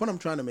keeping thing. The point I'm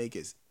trying to make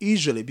is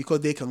usually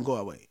because they can go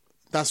away.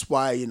 That's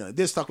why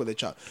they're stuck with the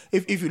child.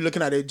 If you're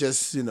looking at it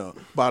just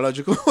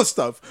biological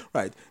stuff,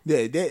 right?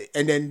 They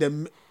and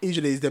then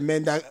usually it's the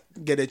men that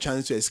get a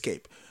chance to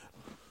escape.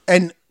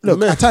 And look,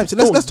 Men at times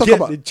let's talk get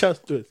about the chance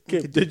to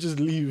escape. They just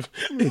leave.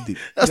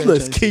 That's Get not a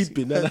chance to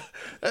escaping.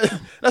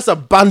 That's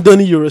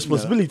abandoning your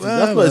responsibilities.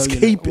 That's not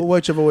escaping.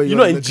 whichever way You're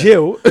not in look at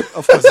jail. it.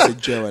 Of course, it's a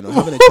jail. I know.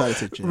 Having a child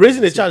is a jail.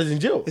 Raising a child is in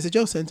jail. It's a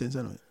jail sentence.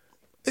 I know.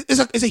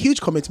 It's a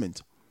huge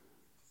commitment.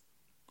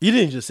 You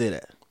didn't just say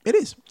that. It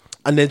is.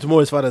 And then tomorrow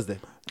is Father's Day.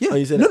 Yeah, And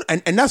you say no,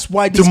 that. and that's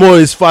why this Tomorrow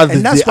is Father's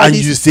and that's Day, why and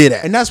this- you say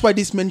that. and that's why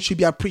these men should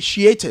be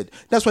appreciated.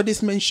 That's why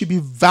these men should be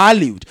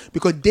valued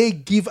because they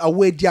give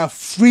away their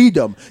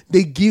freedom.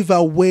 They give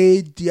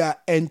away their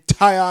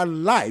entire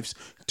lives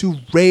to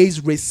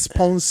raise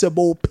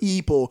responsible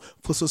people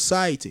for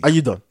society. Are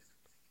you done?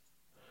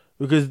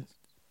 Because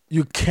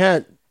you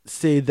can't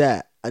say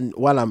that and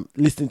while I'm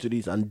listening to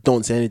this and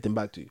don't say anything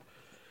back to you.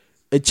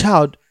 A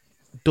child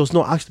does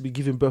not ask to be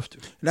given birth to.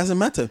 It doesn't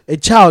matter. A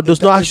child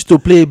does not ask you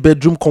to play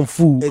bedroom kung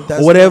fu It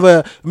does or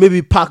whatever,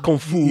 maybe park kung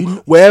fu,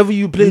 wherever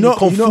you play the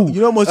kung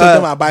fu. most of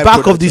them are byproducts.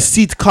 back of the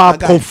seat car My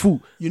guy, kung fu.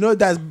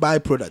 That's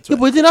byproducts. Yeah, Right?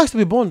 but it didn't ask to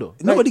be born though.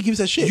 Nobody Like, gives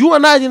a shit. You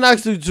and I didn't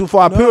ask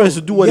for our parents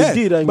to do what Yeah,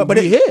 they did and but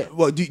we're here.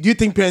 Well, do you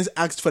think parents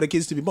asked for the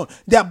kids to be born?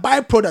 They are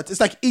byproducts. It's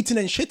like eating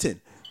and shitting.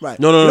 Right.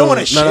 No. You don't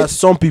want to shit.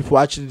 Some people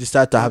actually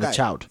decide to have a Okay.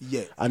 child.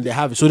 Yeah. And they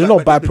have it. So they're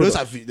not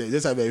byproducts.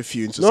 Those are very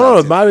few in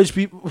society. No, marriage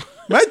people.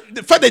 Right?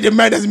 The fact that they're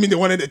married doesn't mean they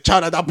wanted a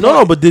child at that point.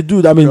 No, but they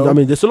do. I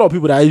mean, there's a lot of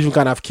people that even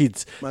can't have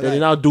kids. My They're guy,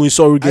 now doing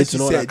surrogates As you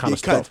and all said, that kind they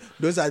of can't. stuff.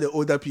 Those are the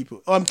older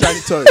people. Oh, I'm trying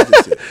to tell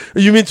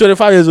you. You mean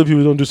 25 years old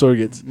people don't do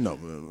surrogates? No.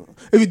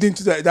 If you didn't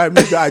do that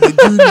means that they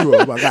do you,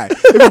 oh my guy.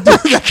 If you do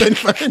that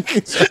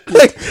 25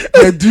 like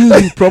they do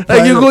you properly.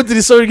 Like you go to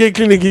the surrogate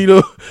clinic,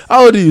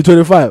 how old are you?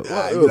 25.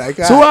 Like,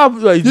 So what?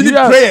 Like, you need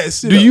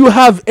prayers. Do you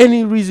have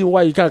any reason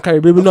why you can't carry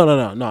a baby?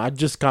 No. I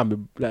just can't be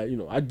like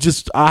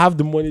I have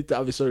the money to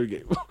have a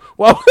surrogate.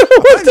 Wow.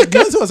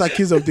 Beyonce was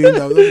accused of doing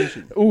that. wasn't she?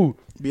 Ooh.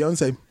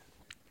 Beyonce.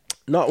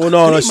 No, Can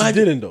she you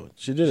imagine? didn't though.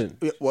 She didn't.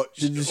 Yeah, what?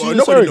 She Well, a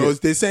nobody surrogate. knows.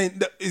 They're saying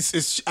that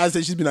it's as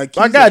if she's been accused.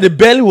 My guy, the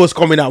belly was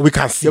coming out. We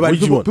can't see. Yeah, What but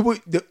do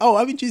you want?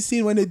 haven't you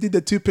seen when they did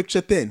the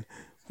 2-picture thing?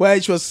 Where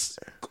it was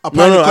No,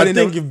 apparently I calling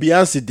think them- if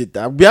Beyonce did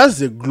that, Beyonce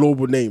is a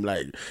global name.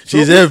 Like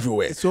she's So-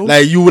 everywhere. so-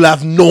 Like you will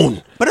have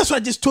known. But that's why I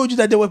just told you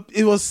that there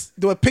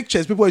were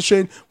pictures people were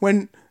showing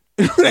when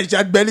like she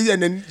had belly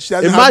and then she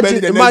doesn't have belly.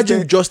 the next Imagine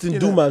day, Justin you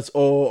know. Dumas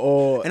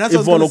or And that's what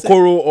I Yvonne was gonna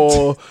Okoro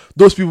or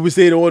those people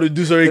say they want to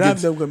do They haven't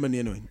surrogates. got money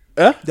anyway.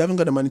 Huh? They haven't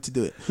got the money to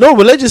do it. No,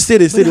 but let's just say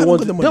they they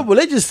want haven't to. got the No, money. but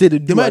let's just say they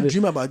do. might and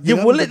dream about it. They Yeah,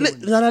 haven't but got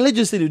the money. let's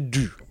just say they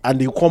do, and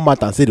they come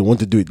out and say they want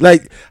to do it.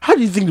 Like, how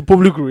do you think the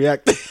public will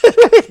react?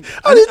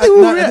 How do you think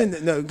we'll react?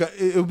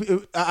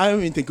 I don't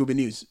even think it'll be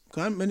news.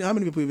 How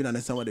many people even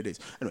understand what it is?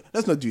 Anyway,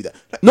 let's not do that.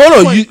 Like,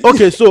 No. point-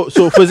 Okay, so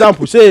for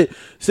example, say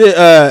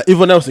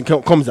Yvonne Nelson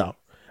comes out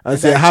and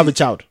say I have a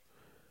child,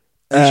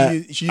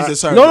 She used a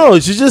surrogate. No,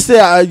 she just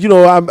said,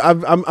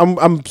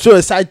 I'm so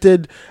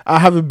excited. I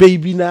have a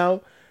baby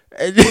now,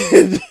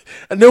 and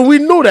then we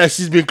know that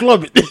she's been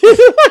clubbing.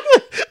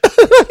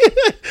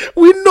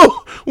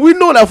 we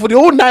know that for the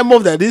whole 9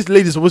 months that this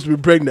lady's supposed to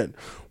be pregnant,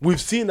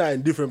 we've seen her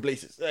in different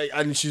places,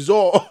 and she's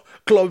all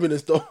clubbing and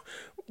stuff.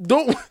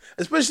 Don't,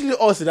 especially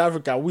us in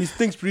Africa, we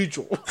think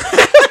spiritual.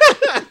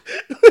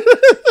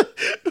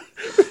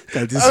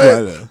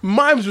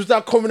 Mimes will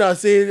start coming out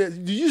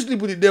saying, "Do you sleep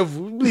with the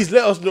devil? Please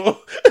let us know."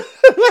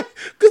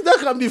 Because that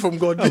can be from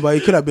God. No, but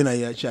it could have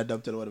been she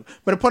adopted or whatever.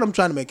 But the point I'm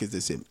trying to make is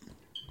the same.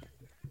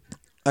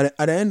 At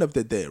the end of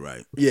the day,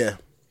 right? Yeah.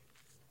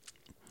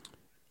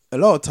 A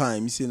lot of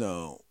times,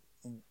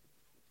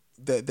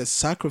 the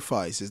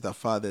sacrifices that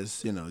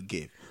fathers,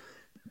 give,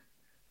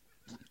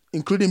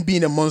 including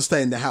being a monster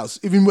in the house,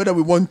 even whether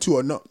we want to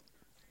or not.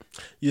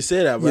 You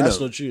say that, but that's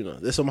not true.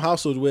 There's some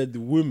households where the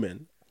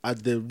women are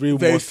the real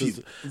very monsters.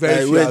 Few,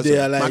 very few. Where they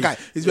are my guy,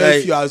 it's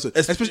very few households.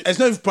 Especially, it's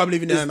not probably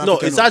even in an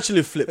African. No, it's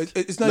actually flipped.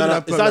 It's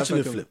not. It's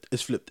actually flipped.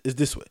 It's flipped. It's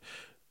this way.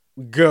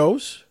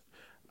 Girls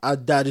are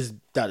that is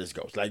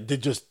girls. Like they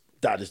just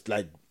that is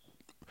like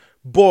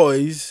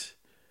boys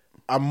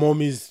are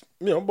mommies.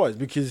 Boys,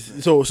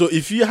 because so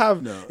if you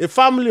have a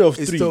family of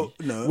 3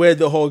 where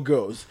the whole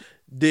girls,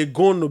 they're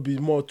going to be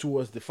more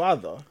towards the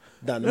father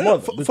than the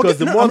mother, because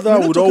the mother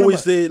would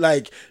always say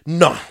like,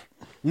 no,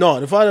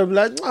 the father would be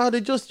like, they're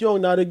just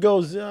young now, the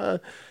girls, and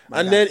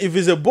then if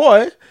it's a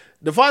boy,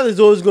 the father is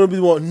always going to be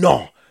the one,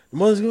 no. The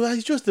mother's going,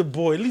 he's just a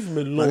boy, leave him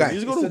alone.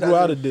 He's going to grow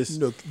out of this.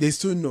 Look, they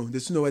still know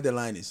where the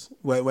line is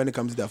when it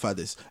comes to their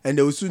fathers, and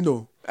they will still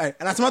know. And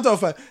as a matter of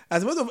fact,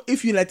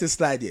 if you let it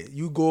slide here,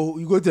 you go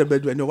to the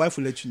bedroom, and your wife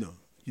will let you know.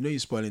 You're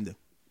spoiling them.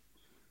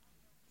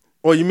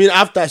 Oh, you mean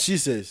after she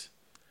says?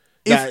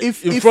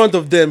 If in front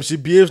of them she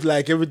behaves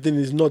like everything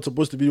is not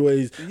supposed to be the way it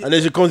is, and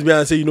then she comes behind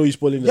and say, you're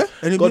spoiling them.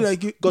 And God, be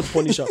like, God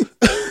punish her.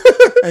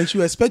 And she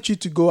will expect you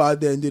to go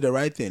out there and do the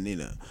right thing,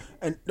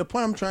 And the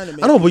point I'm trying to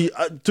make, I know,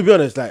 but to be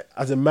honest, like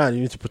as a man,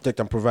 you need to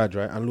protect and provide,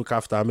 right, and look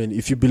after. I mean,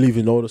 if you believe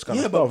in all those kind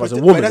of stuff, as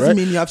a woman, right?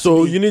 Mean you have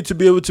so you need to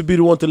be able to be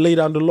the one to lay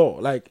down the law.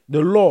 Like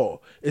the law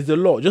is the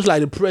law, just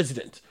like the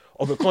president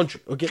of a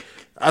country. Okay,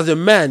 as a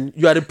man,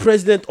 you are the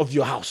president of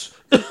your house.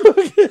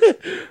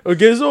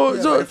 Okay, so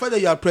the fact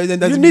that you are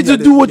president, you need to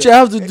do what you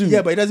have to do.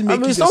 Yeah, but it doesn't make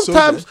you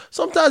sometimes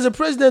the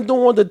president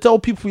don't want to tell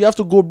people you have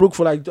to go broke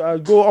for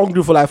go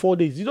hungry for 4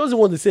 days. He doesn't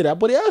want to say that,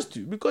 but he has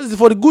to, because it's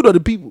for the good of the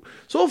people.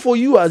 So for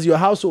you as your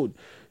household,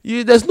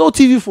 there's no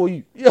TV for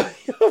you.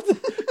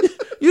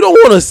 You don't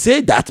want to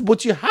say that,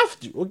 but you have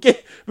to.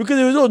 Okay, because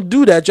if you don't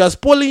do that, you're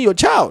spoiling your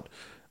child.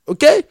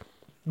 Okay,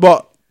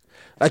 but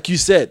like you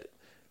said,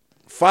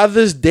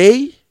 Father's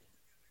Day,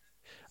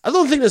 I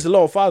don't think there's a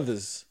lot of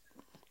fathers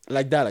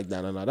like that.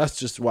 No, that's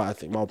just what I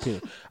think, my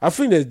opinion. I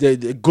think that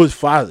they're good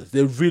fathers.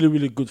 They're really,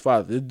 really good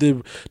fathers.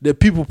 They're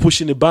people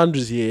pushing the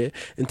boundaries here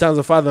in terms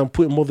of father and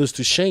putting mothers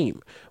to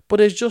shame. But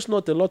there's just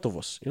not a lot of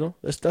us,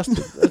 There's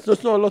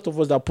not a lot of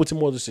us that are putting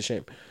mothers to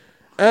shame.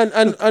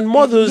 And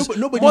mothers,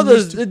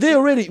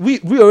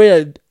 we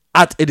already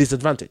at a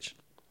disadvantage,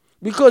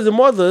 because the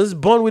mothers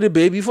born with a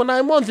baby for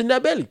 9 months in their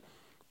belly.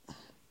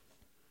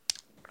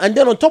 And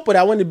then on top of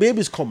that, when the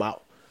babies come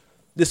out,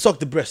 they suck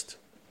the breast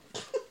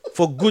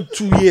for good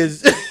 2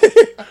 years.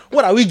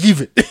 What are we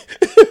giving?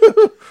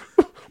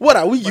 What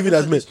are we giving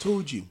as men? I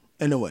told you.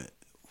 Anyway,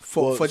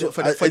 in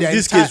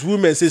this case,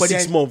 women say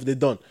 6 months they're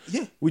done.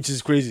 Yeah, which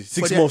is crazy.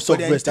 6 months suck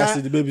breast. That's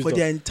the baby's done. For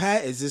the entire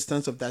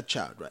existence of that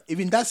child, right?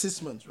 Even that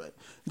 6 months, right?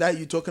 That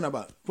you're talking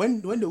about.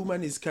 When the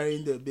woman is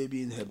carrying the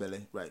baby in her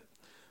belly, right?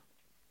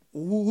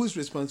 Who's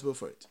responsible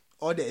for it?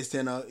 All the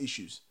external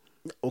issues.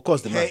 Of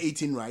course, the her man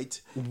eating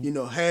right,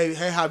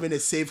 her having a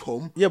safe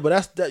home. Yeah, but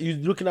that's that you're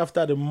looking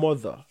after the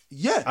mother.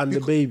 Yeah, and the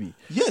baby.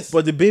 Yes,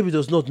 but the baby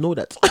does not know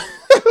that.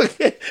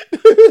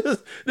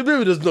 The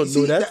baby does not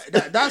know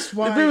that. That's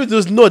why the baby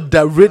does not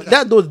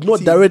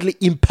directly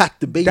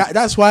impact the baby.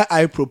 That's why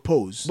I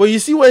propose. But you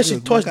see, when she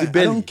touched the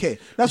belly, I don't care.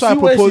 That's why I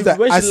propose that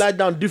when she lie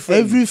down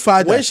differently. Every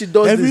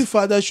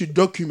father should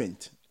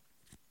document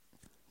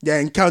their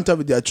encounter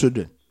with their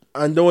children.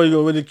 And then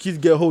when the kids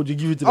get old, you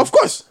give it to them. Of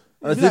course.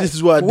 And say, this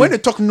is what I did. When they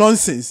talk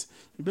nonsense,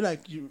 you'll be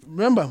like, you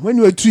remember when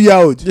you were 2 years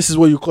old? This is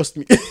what you cost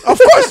me. Of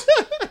course.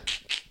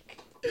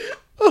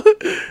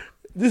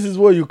 This is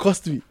what you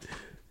cost me.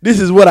 This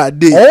is what I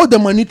did. All the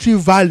monetary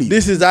value.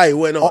 This is how it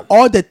went on.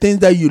 All the things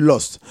that you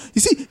lost.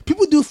 You see,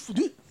 people do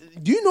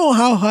you know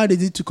how hard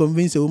it is to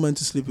convince a woman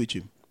to sleep with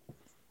you?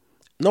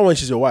 Not when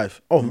she's your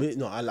wife. Oh,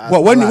 no, I lie.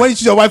 Well, when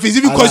she's your wife, it's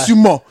even cost you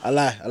more. I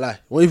lie.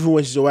 Well, even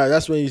when she's your wife,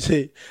 that's when you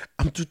say,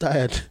 I'm too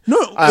tired. No,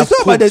 it's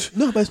not about that.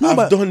 No, but it's not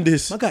I've done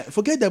this. My guy,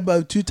 forget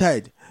about too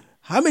tired.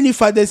 How many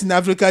fathers in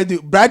Africa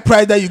do bride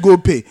price that you go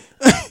pay?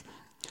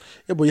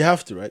 Yeah, but you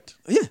have to, right?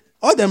 Yeah.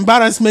 All the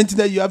embarrassment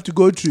that you have to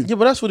go through. Yeah,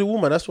 but that's for the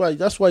woman. That's why.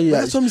 That's what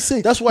I'm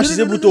saying. That's why she's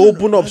able to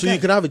open up so you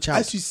can have a child.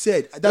 As you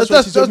said, that's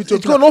she's able to.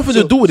 It's got nothing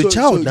to do with the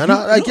child, Nana.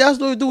 Like it has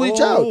nothing to do with the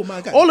child. My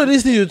God. All of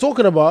these things you're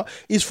talking about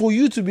is for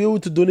you to be able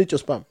to donate your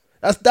sperm.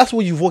 That's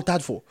what you've worked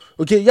hard for.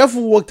 Okay, you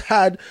haven't worked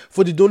hard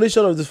for the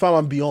donation of the sperm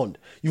and beyond.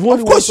 You've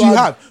only Of course worked you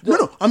hard. have.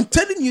 No, I'm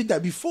telling you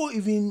that before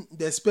even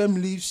the sperm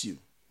leaves you,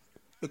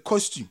 it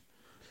costs you.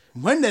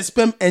 When the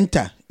sperm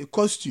enter, it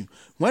costs you.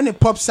 When it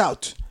pops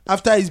out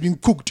after it's been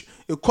cooked,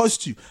 it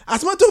costs you.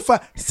 As a matter of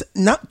fact,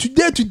 now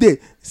today,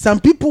 some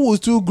people will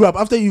still grow up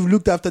after you've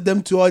looked after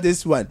them to all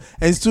this one,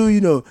 and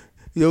still,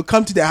 they'll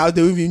come to their house,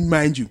 they won't even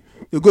mind you.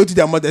 They'll go to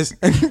their mothers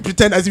and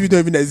pretend as if you don't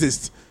even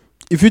exist.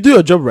 If you do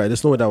your job right,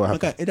 there's no way that will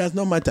happen. Okay, it does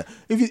not matter.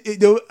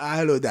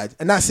 Hello that,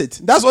 and that's it.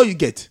 That's all you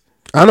get.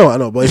 I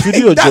know, but if you do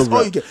your That's job all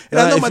right, you get. It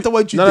does not matter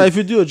what you do. if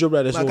you do your job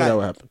right, there's no way that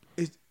will happen.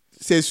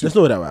 Says There's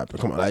no way that will happen.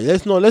 Come on, like,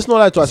 let's not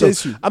lie to ourselves.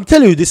 Says you. I'm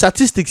telling you, the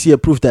statistics here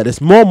prove that there's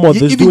more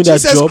mothers Even doing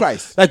that Jesus job.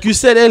 Christ. Like you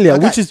said earlier,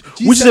 Okay, which is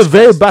Jesus a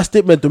very Christ. bad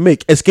statement to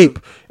make. Escape.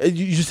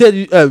 You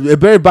said a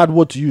very bad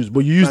word to use, but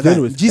you used it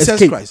anyways. Jesus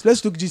Escape. Christ.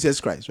 Let's look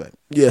Jesus Christ, right?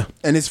 Yeah,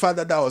 And his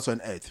father that was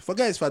on earth.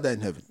 Forget his father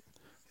in heaven.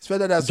 His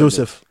father that's Joseph.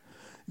 on earth.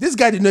 This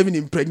guy did not even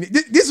impregnate.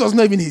 This was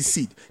not even his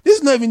seed. This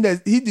is not even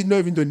that he did not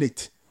even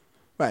donate.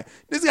 Right.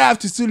 This guy have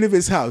to still leave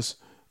his house.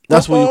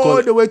 That's Go what you call all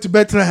it. the way to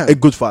Bethlehem. A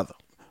good father.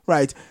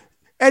 Right.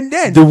 And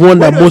then The one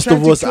that when they were most trying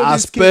of to us kill are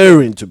this kid,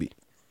 aspiring to be.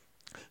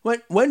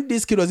 when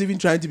this kid was even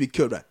trying to be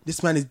killed, right?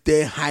 This man is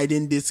there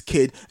hiding this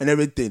kid and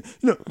everything.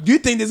 Do you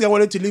think this guy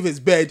wanted to leave his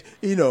bed,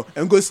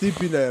 and go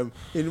sleep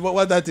in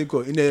what that thing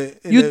called?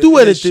 You do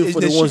anything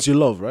for the ones you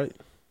love, right?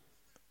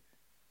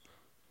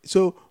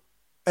 So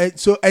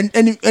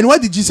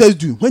what did Jesus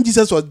do when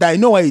Jesus was dying?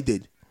 You know what he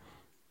did?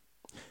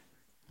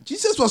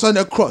 Jesus was on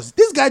the cross.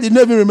 This guy did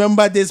not even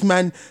remember this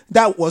man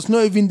that was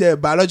not even the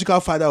biological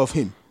father of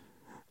him.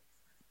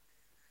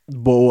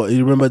 But what, you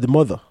remember the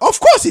mother? Of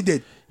course he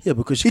did. Yeah,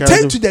 because He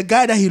turned to the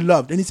guy that he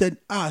loved and he said,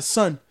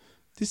 son,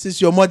 this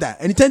is your mother.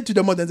 And he turned to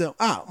the mother and said,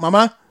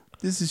 mama,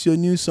 this is your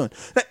new son.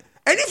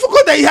 And he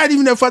forgot that he had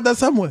even a father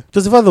somewhere.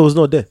 Because the father was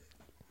not there.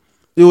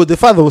 The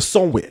father was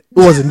somewhere. It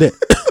wasn't there.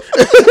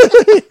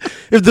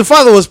 If the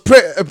father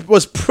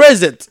was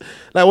present,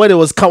 like when they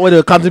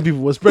were counting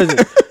people, was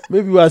present,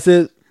 maybe we would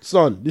say,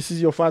 son, this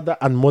is your father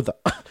and mother.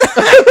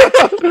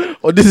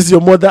 Or this is your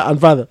mother and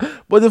father.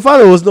 But the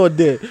father was not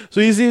there.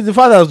 So you see, the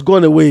father has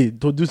gone away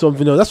to do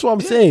something else. That's what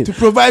I'm saying. To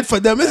provide for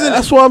them, isn't it?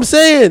 That's what I'm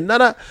saying.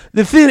 Nana,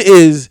 the thing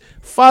is,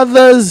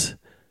 fathers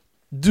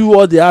do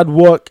all the hard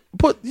work.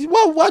 But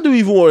why do we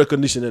even want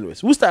recognition anyways?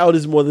 Who started all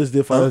this Mother's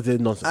Day, Father's Day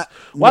nonsense?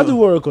 Why do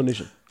we want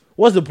recognition?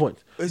 What's the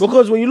point?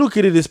 Because when you look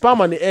at it, the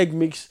sperm and the egg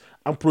mix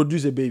and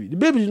produce a baby. The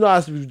baby did not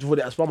ask for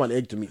the sperm and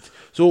egg to meet.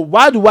 So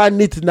why do I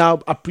need to now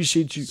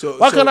appreciate you?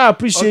 Why can't I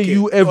appreciate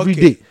you every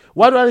day?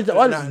 Why do I need to?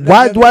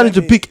 Why do I need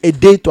to pick a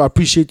day to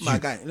appreciate My you?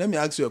 guy, let me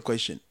ask you a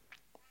question.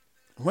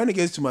 When it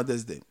gets to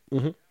Mother's Day,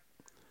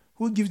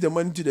 who gives the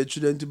money to the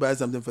children to buy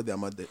something for their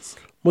mothers?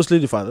 Mostly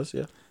the fathers,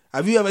 yeah.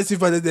 Have you ever seen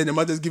Father's Day and the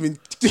mothers giving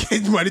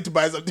money to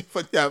buy something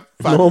for their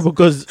fathers? No,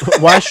 because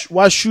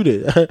why should they?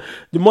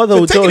 The mother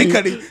will tell you.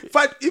 Technically,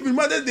 even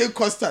Mother's Day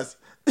cost us,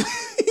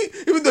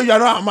 even though you are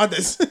not our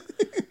mothers.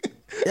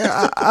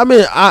 Yeah, I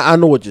mean, I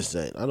know what you're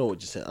saying. I know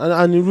what you're saying.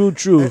 And in real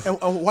truth, and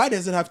why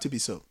does it have to be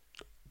so?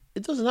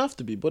 it doesn't have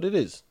to be, but it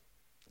is.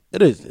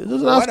 It is. It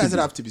doesn't Why have to does be.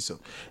 it have to be so?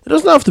 It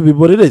doesn't have to be,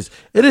 but it is.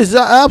 It is. It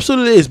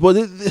absolutely is. But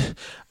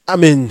I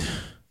mean,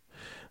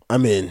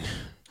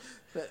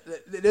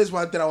 There's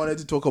one thing I wanted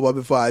to talk about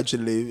before we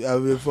actually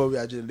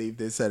leave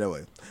this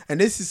anyway,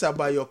 and this is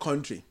about your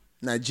country,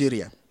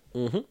 Nigeria.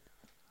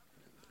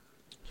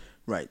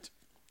 Right.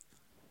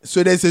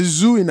 So there's a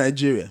zoo in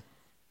Nigeria.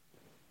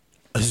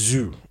 a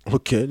zoo.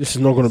 Okay, this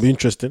is not going to be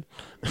interesting.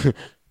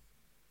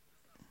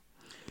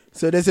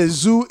 So there's a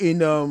zoo in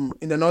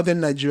the northern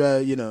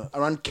Nigeria,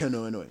 around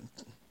Kano anyway,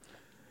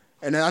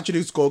 and actually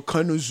it's called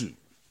Kano Zoo.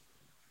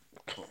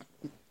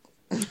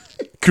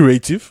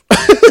 Creative.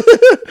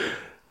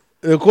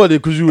 They call the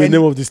Kuzu the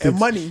name of the state. And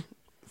money,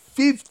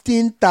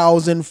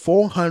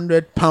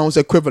 15,400 pounds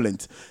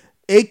equivalent,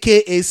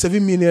 aka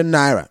 7 million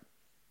naira,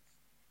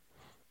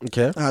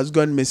 Okay. has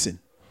gone missing.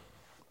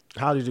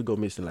 How did it go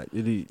missing? Like,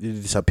 did he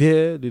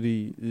disappear?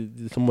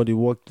 Did somebody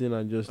walked in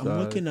and just? I'm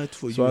looking out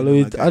for you. swallow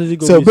it? How did it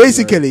go So missing?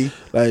 basically,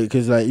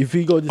 because if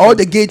he go this all way-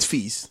 the gate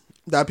fees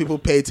that people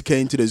pay to get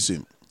into the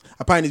zoo,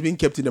 apparently it's being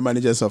kept in the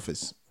manager's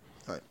office.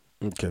 Right.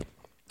 Okay.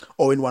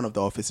 Or in one of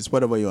the offices,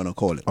 whatever you want to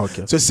call it.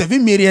 Okay. So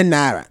 7 million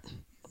naira,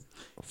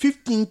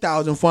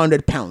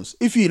 15,400 pounds.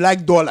 If you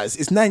like dollars,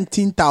 it's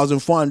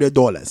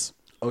 $19,400.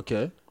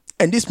 Okay.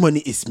 And this money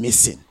is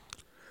missing.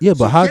 Yeah,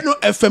 but how? Kano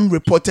FM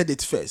reported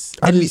it first.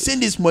 And we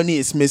saying this money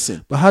is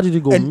missing. But how did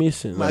it go And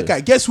missing? my guy,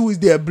 guess who is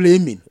they are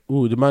blaming?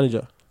 Ooh, the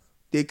manager.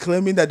 They're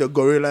claiming that the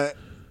gorilla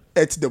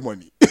ate the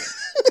money.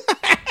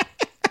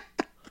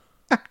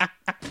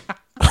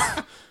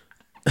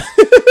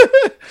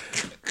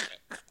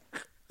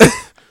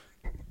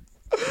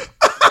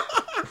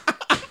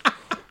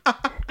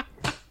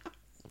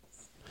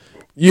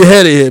 You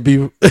heard it here,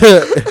 people.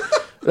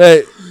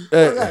 Like,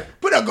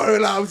 Put a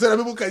gorilla out so that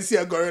people can see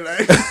a gorilla.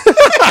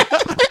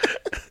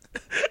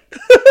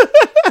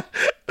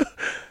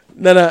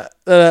 no.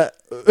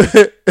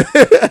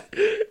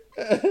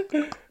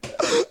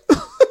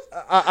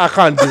 I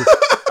can't do it.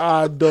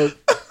 I don't.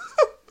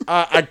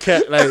 I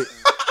can't, like.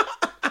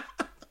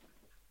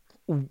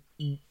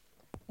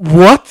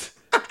 What?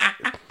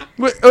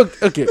 Wait,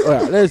 okay, all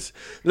right.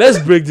 Let's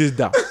break this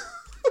down.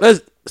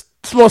 Let's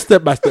small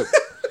step by step.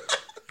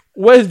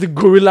 Where's the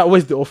gorilla?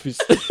 Where's the office?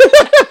 The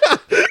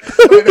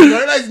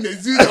gorilla is in the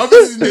zoo. The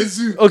office is in the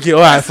zoo. Okay,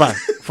 all right, fine.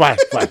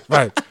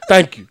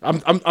 Thank you.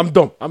 I'm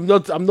dumb. I'm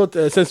not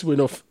sensible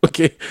enough.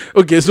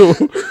 Okay. So,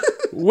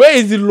 where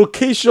is the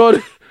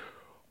location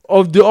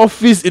of the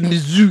office in the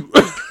zoo?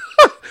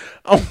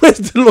 And where's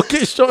the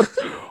location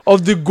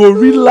of the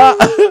gorilla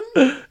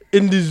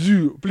in the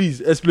zoo? Please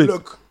explain.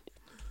 Look,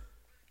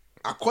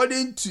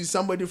 according to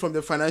somebody from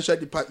the financial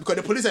department, because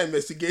the police are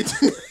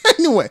investigating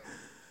anyway.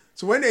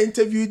 So when they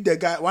interviewed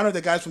one of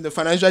the guys from the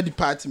financial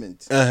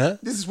department,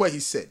 this is what he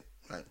said.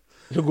 Right?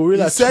 The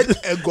gorilla. He said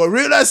a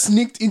gorilla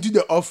sneaked into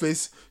the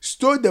office,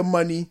 stole the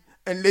money,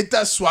 and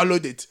later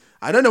swallowed it.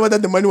 I don't know whether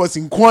the money was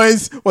in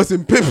coins, was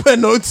in paper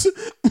notes.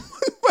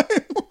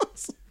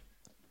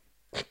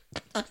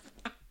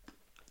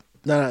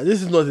 Nah,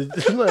 this is not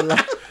a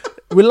laugh.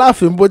 We're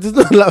laughing, but it's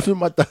not a laughing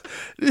matter.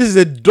 This is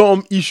a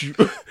dumb issue.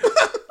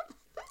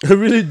 A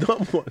really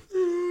dumb one.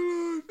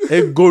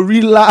 A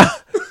gorilla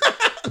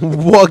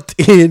walked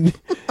in.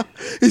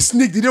 He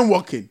sneaked. He didn't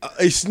walk in.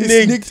 He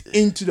sneaked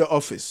into the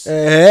office.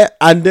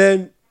 And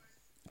then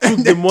took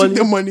the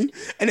money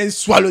and then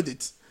swallowed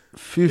it.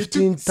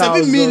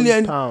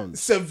 15,000 pounds.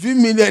 7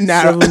 million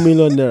naira. 7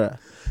 million naira.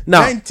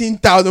 Now,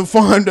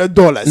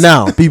 $19,400.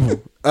 Now,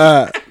 people.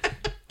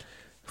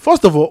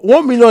 First of all,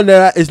 1 million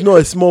naira is not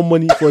a small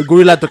money for a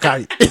gorilla to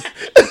carry.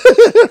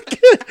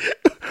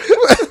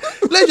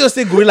 Let's just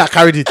say gorilla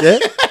carried it,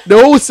 The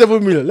whole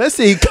 7 million. Let's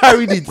say he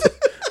carried it.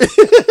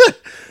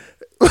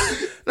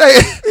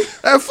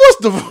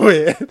 First of all,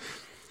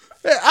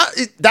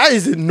 that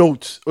is a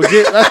note,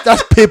 okay?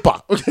 That's paper,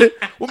 okay?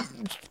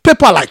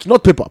 Paper like,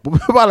 not paper, but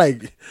paper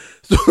like.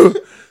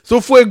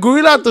 So for a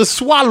gorilla to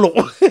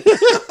swallow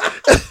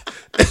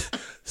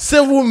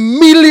 7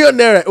 million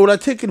naira, it would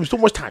have taken him so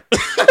much time.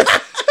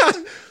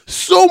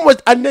 So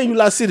much, and then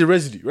you'll have seen the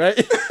residue, right?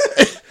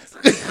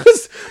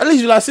 Because at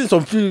least you'll have seen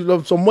some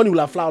money will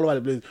have fly all over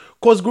the place.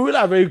 Because gorilla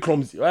are very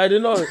clumsy, right? They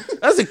know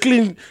that's a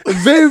clean,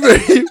 very,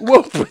 very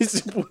well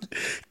principled,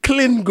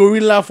 clean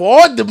gorilla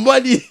for all the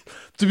money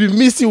to be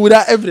missing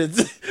without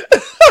evidence.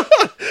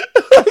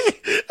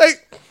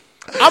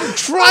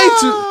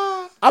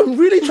 I'm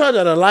really trying to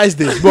analyze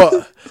this,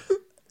 but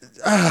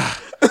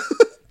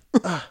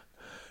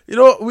you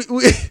know, we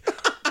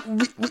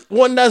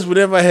wonders would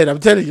never head. I'm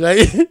telling you,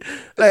 like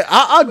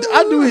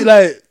I do it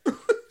like.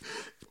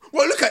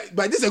 Well, look at,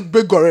 but this is a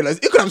big gorilla.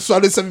 It could have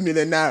swallowed 7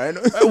 million naira, you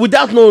know?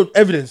 Without no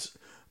evidence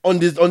on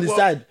this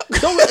side.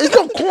 It's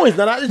not coins,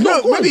 it's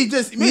not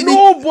coins. Maybe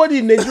nobody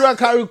in Nigeria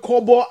carry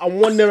kobo and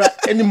 1 naira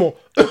anymore.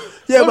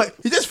 Yeah, but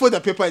he just fold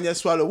the paper and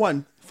just swallow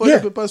one. Fold the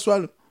paper,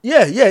 swallow.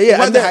 Yeah.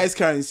 What's the highest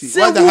currency?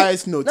 What's the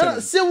highest note?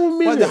 7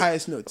 million. What's the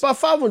highest note? About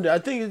 500. I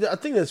think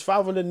there's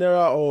 500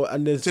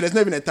 naira so there's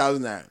not even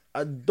 1,000 naira.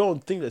 I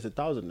don't think there's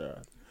 1,000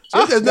 naira.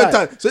 So there's no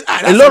time. So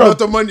that's a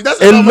lot of money.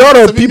 That's a lot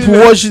of people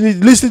watching it,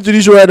 listening to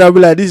this show right now, be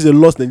like, "This is a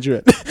lost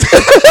Nigerian."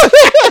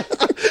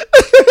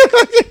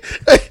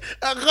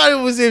 I can't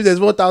even say if there's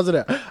 1,000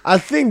 naira. I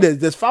think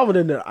there's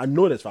 500 naira. I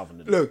know there's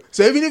 500 naira. Look,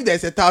 so even if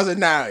there's 1,000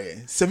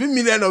 naira, 7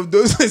 million of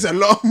those is a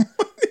lot of money.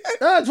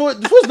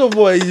 First of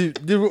all,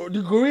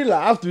 the gorilla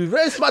have to be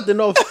very smart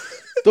enough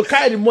to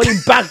carry the money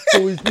back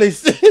to his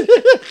place.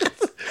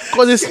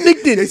 Because he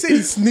sneaked in. They say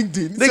he sneaked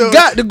in.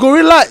 The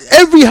gorilla,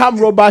 every ham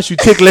robber should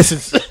take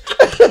lessons.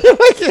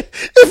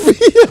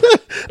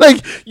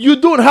 Like, you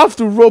don't have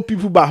to rob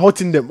people by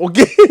hurting them,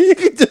 okay? You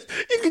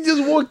can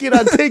just walk in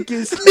and take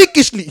it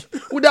sneakishly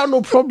without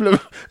no problem.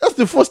 That's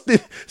the first thing.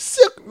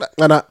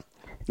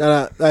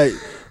 Like,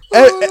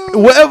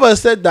 whoever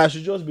said that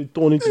should just be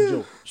thrown into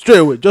jail. Straight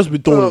away, just be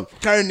thrown.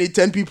 Currently,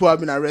 10 people have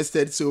been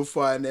arrested so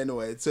far, and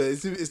anyway, so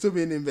it's still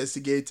being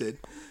investigated.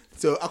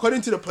 So,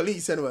 according to the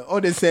police, anyway, all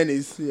they're saying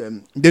is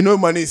they know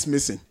money is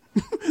missing.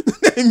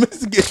 They're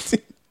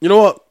investigating. You know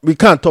what? We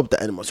can't top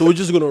that anymore. So, we're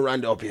just going to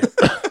round it up here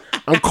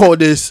and call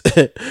this.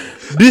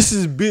 This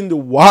has been the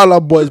Wala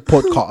Boys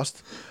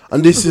podcast.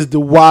 And this is the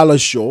Wala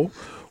Show.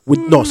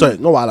 Not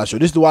Wala Show.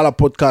 This is the Wala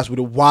podcast with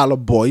the Wala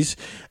Boys.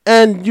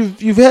 And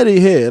you've heard it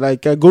here.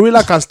 Like,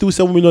 gorilla can steal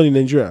 7 million in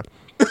Nigeria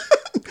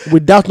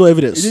without no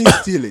evidence. He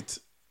didn't steal it.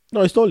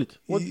 No, he stole it.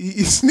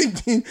 He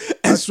sneaked in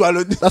and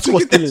swallowed it. That's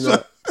called stealing.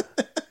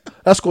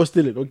 That's called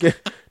stealing, okay?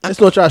 Let's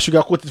not try to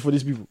sugarcoat it for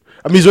these people.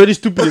 I mean, it's already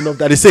stupid enough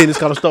that they're saying this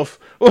kind of stuff.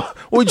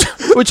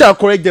 Which I'll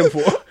correct them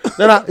for.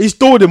 He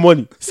stole the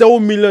money.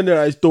 7 million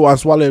naira he stole and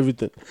swallowed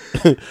everything.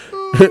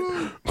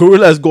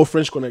 Gorilla has got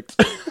French Connect.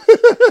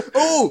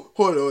 Oh,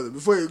 hold on.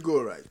 Before you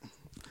go, right.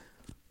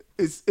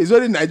 It's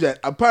only Nigeria.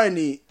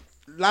 Apparently,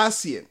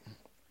 last year.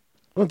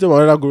 Don't tell me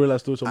another gorilla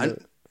stole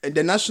something. And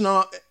the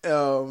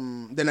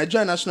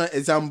Nigerian National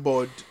Exam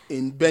Board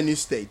in Benue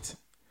State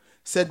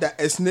said that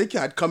a snake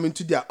had come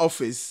into their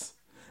office,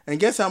 and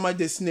guess how much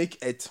the snake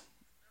ate?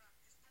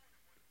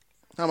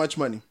 How much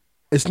money?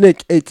 A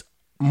snake ate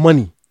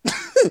money.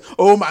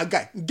 Oh my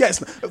God!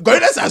 Guess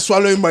gorillas are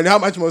swallowing money. How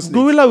much more snake?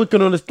 Gorilla we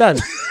can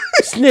understand.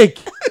 Snake,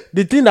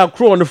 the thing that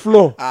crawl on the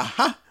floor.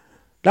 Aha.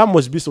 That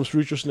must be some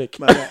spiritual snake.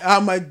 My guy, how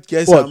much?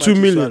 Guess What, how much 2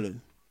 you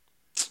million?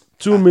 swallowed?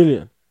 2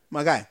 million.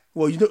 My guy.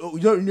 Well, you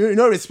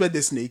don't respect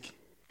the snake.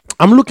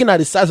 I'm looking at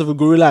the size of a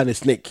gorilla and a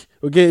snake.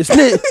 Okay,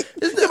 snake.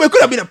 It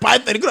could have been a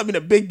python. It could have been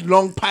a big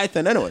long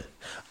python. Anyway.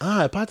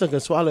 A python can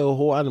swallow a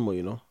whole animal.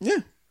 You know. Yeah.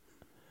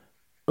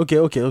 Okay.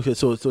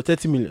 So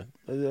 30 million.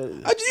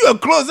 You were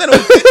close. Anyway,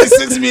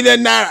 56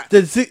 million naira.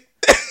 36.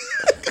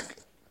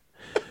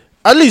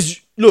 At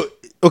least look.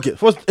 Okay,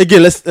 first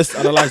again, let's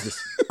analyze this.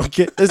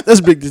 Okay,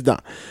 let's break this down.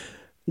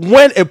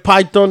 When a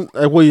python,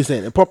 what are you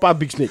saying? A proper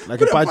big snake,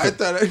 like a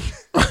python.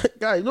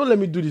 Guys, don't let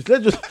me do this.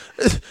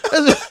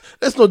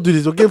 Let's not do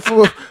this. Okay,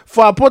 for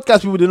our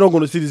podcast people, they're not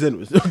going to see this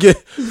anyways. Okay,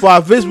 for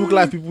our Facebook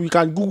live people, you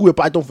can Google a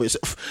python for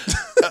yourself.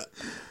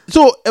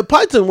 So a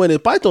python, when a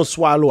python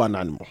swallow an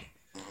animal,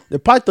 the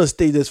python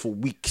stays there for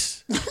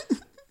weeks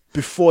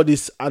before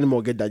this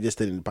animal get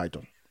digested in the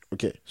python.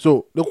 Okay,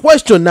 so the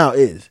question now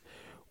is,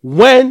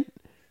 when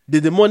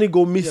did the money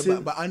go missing? Yeah,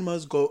 but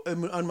animals got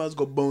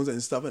bones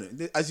and stuff in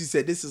it. As you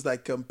said, this is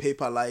like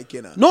paper, like,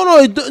 you know.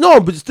 No,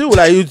 but still,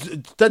 like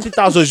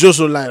 30,000 is just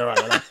so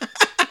like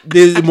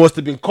they must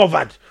have been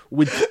covered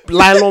with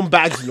nylon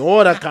bags and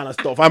all that kind of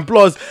stuff. And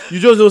plus, you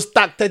just don't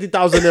stack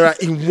 30,000 naira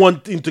in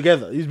one thing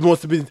together. It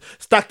must have been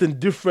stacked in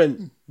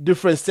different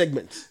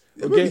segments.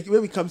 Okay,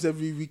 Maybe comes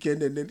every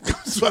weekend and then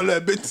comes swallow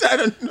a bit. I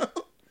don't know.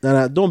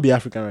 Nah, don't be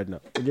African right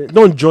now. Okay,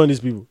 don't join these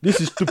people.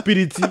 This is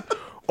stupidity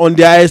on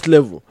the highest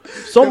level.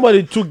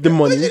 Somebody took the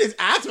money. I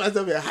ask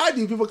myself, how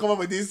do people come up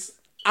with these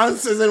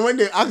answers? And when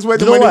they ask where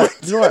the money went,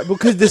 you know what?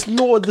 Because there's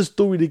no other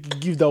story they can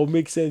give that will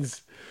make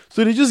sense.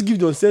 So they just give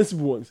the unsensible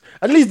ones.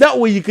 At least that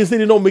way you can say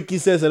they're not making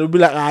sense and it'll be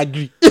like, I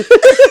agree.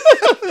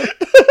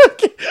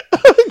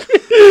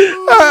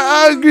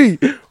 I agree.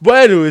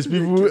 But anyways,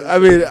 people, I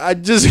mean, I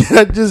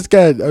just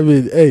can't. I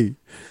mean, hey,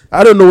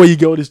 I don't know where you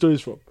get all these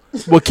stories from.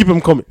 But keep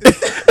them coming.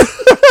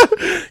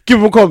 Keep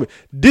them coming.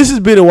 This has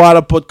been the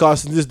Wilder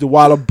Podcast, and this is the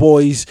Wilder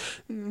Boys.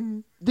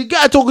 The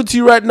guy talking to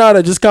you right now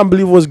that just can't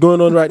believe what's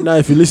going on right now,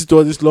 if you listen to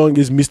us this long,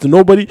 is Mr.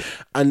 Nobody.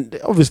 And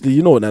obviously,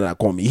 you know Nana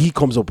Kwame. He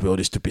comes up with all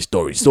these stupid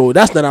stories. So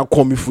that's Nana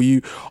Kwame for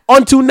you.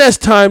 Until next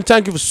time,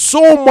 thank you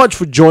so much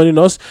for joining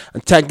us.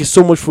 And thank you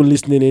so much for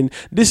listening in.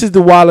 This is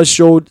the Wilder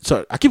Show.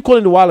 Sorry, I keep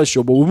calling it the Wilder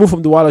Show, but we move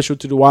from the Wilder Show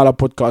to the Wilder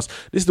Podcast.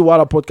 This is the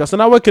Wilder Podcast. And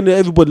now where can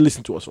everybody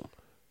listen to us from?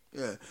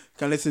 Yeah, you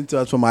can listen to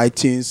us from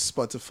iTunes,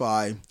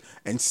 Spotify,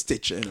 and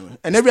Stitcher, anyway.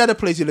 And every other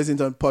place you listen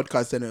to a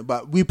podcast, anyway.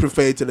 But we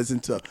prefer to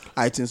listen to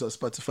iTunes or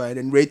Spotify, and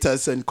then rate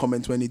us and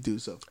comment when you do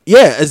so.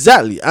 Yeah,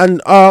 exactly.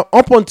 And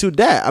up until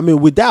that, I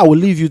mean, with that, I will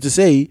leave you to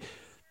say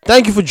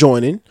thank you for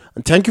joining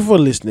and thank you for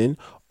listening.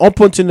 Up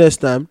until next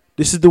time,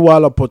 this is the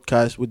Wilder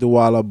Podcast with the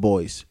Wilder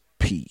Boys.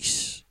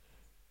 Peace.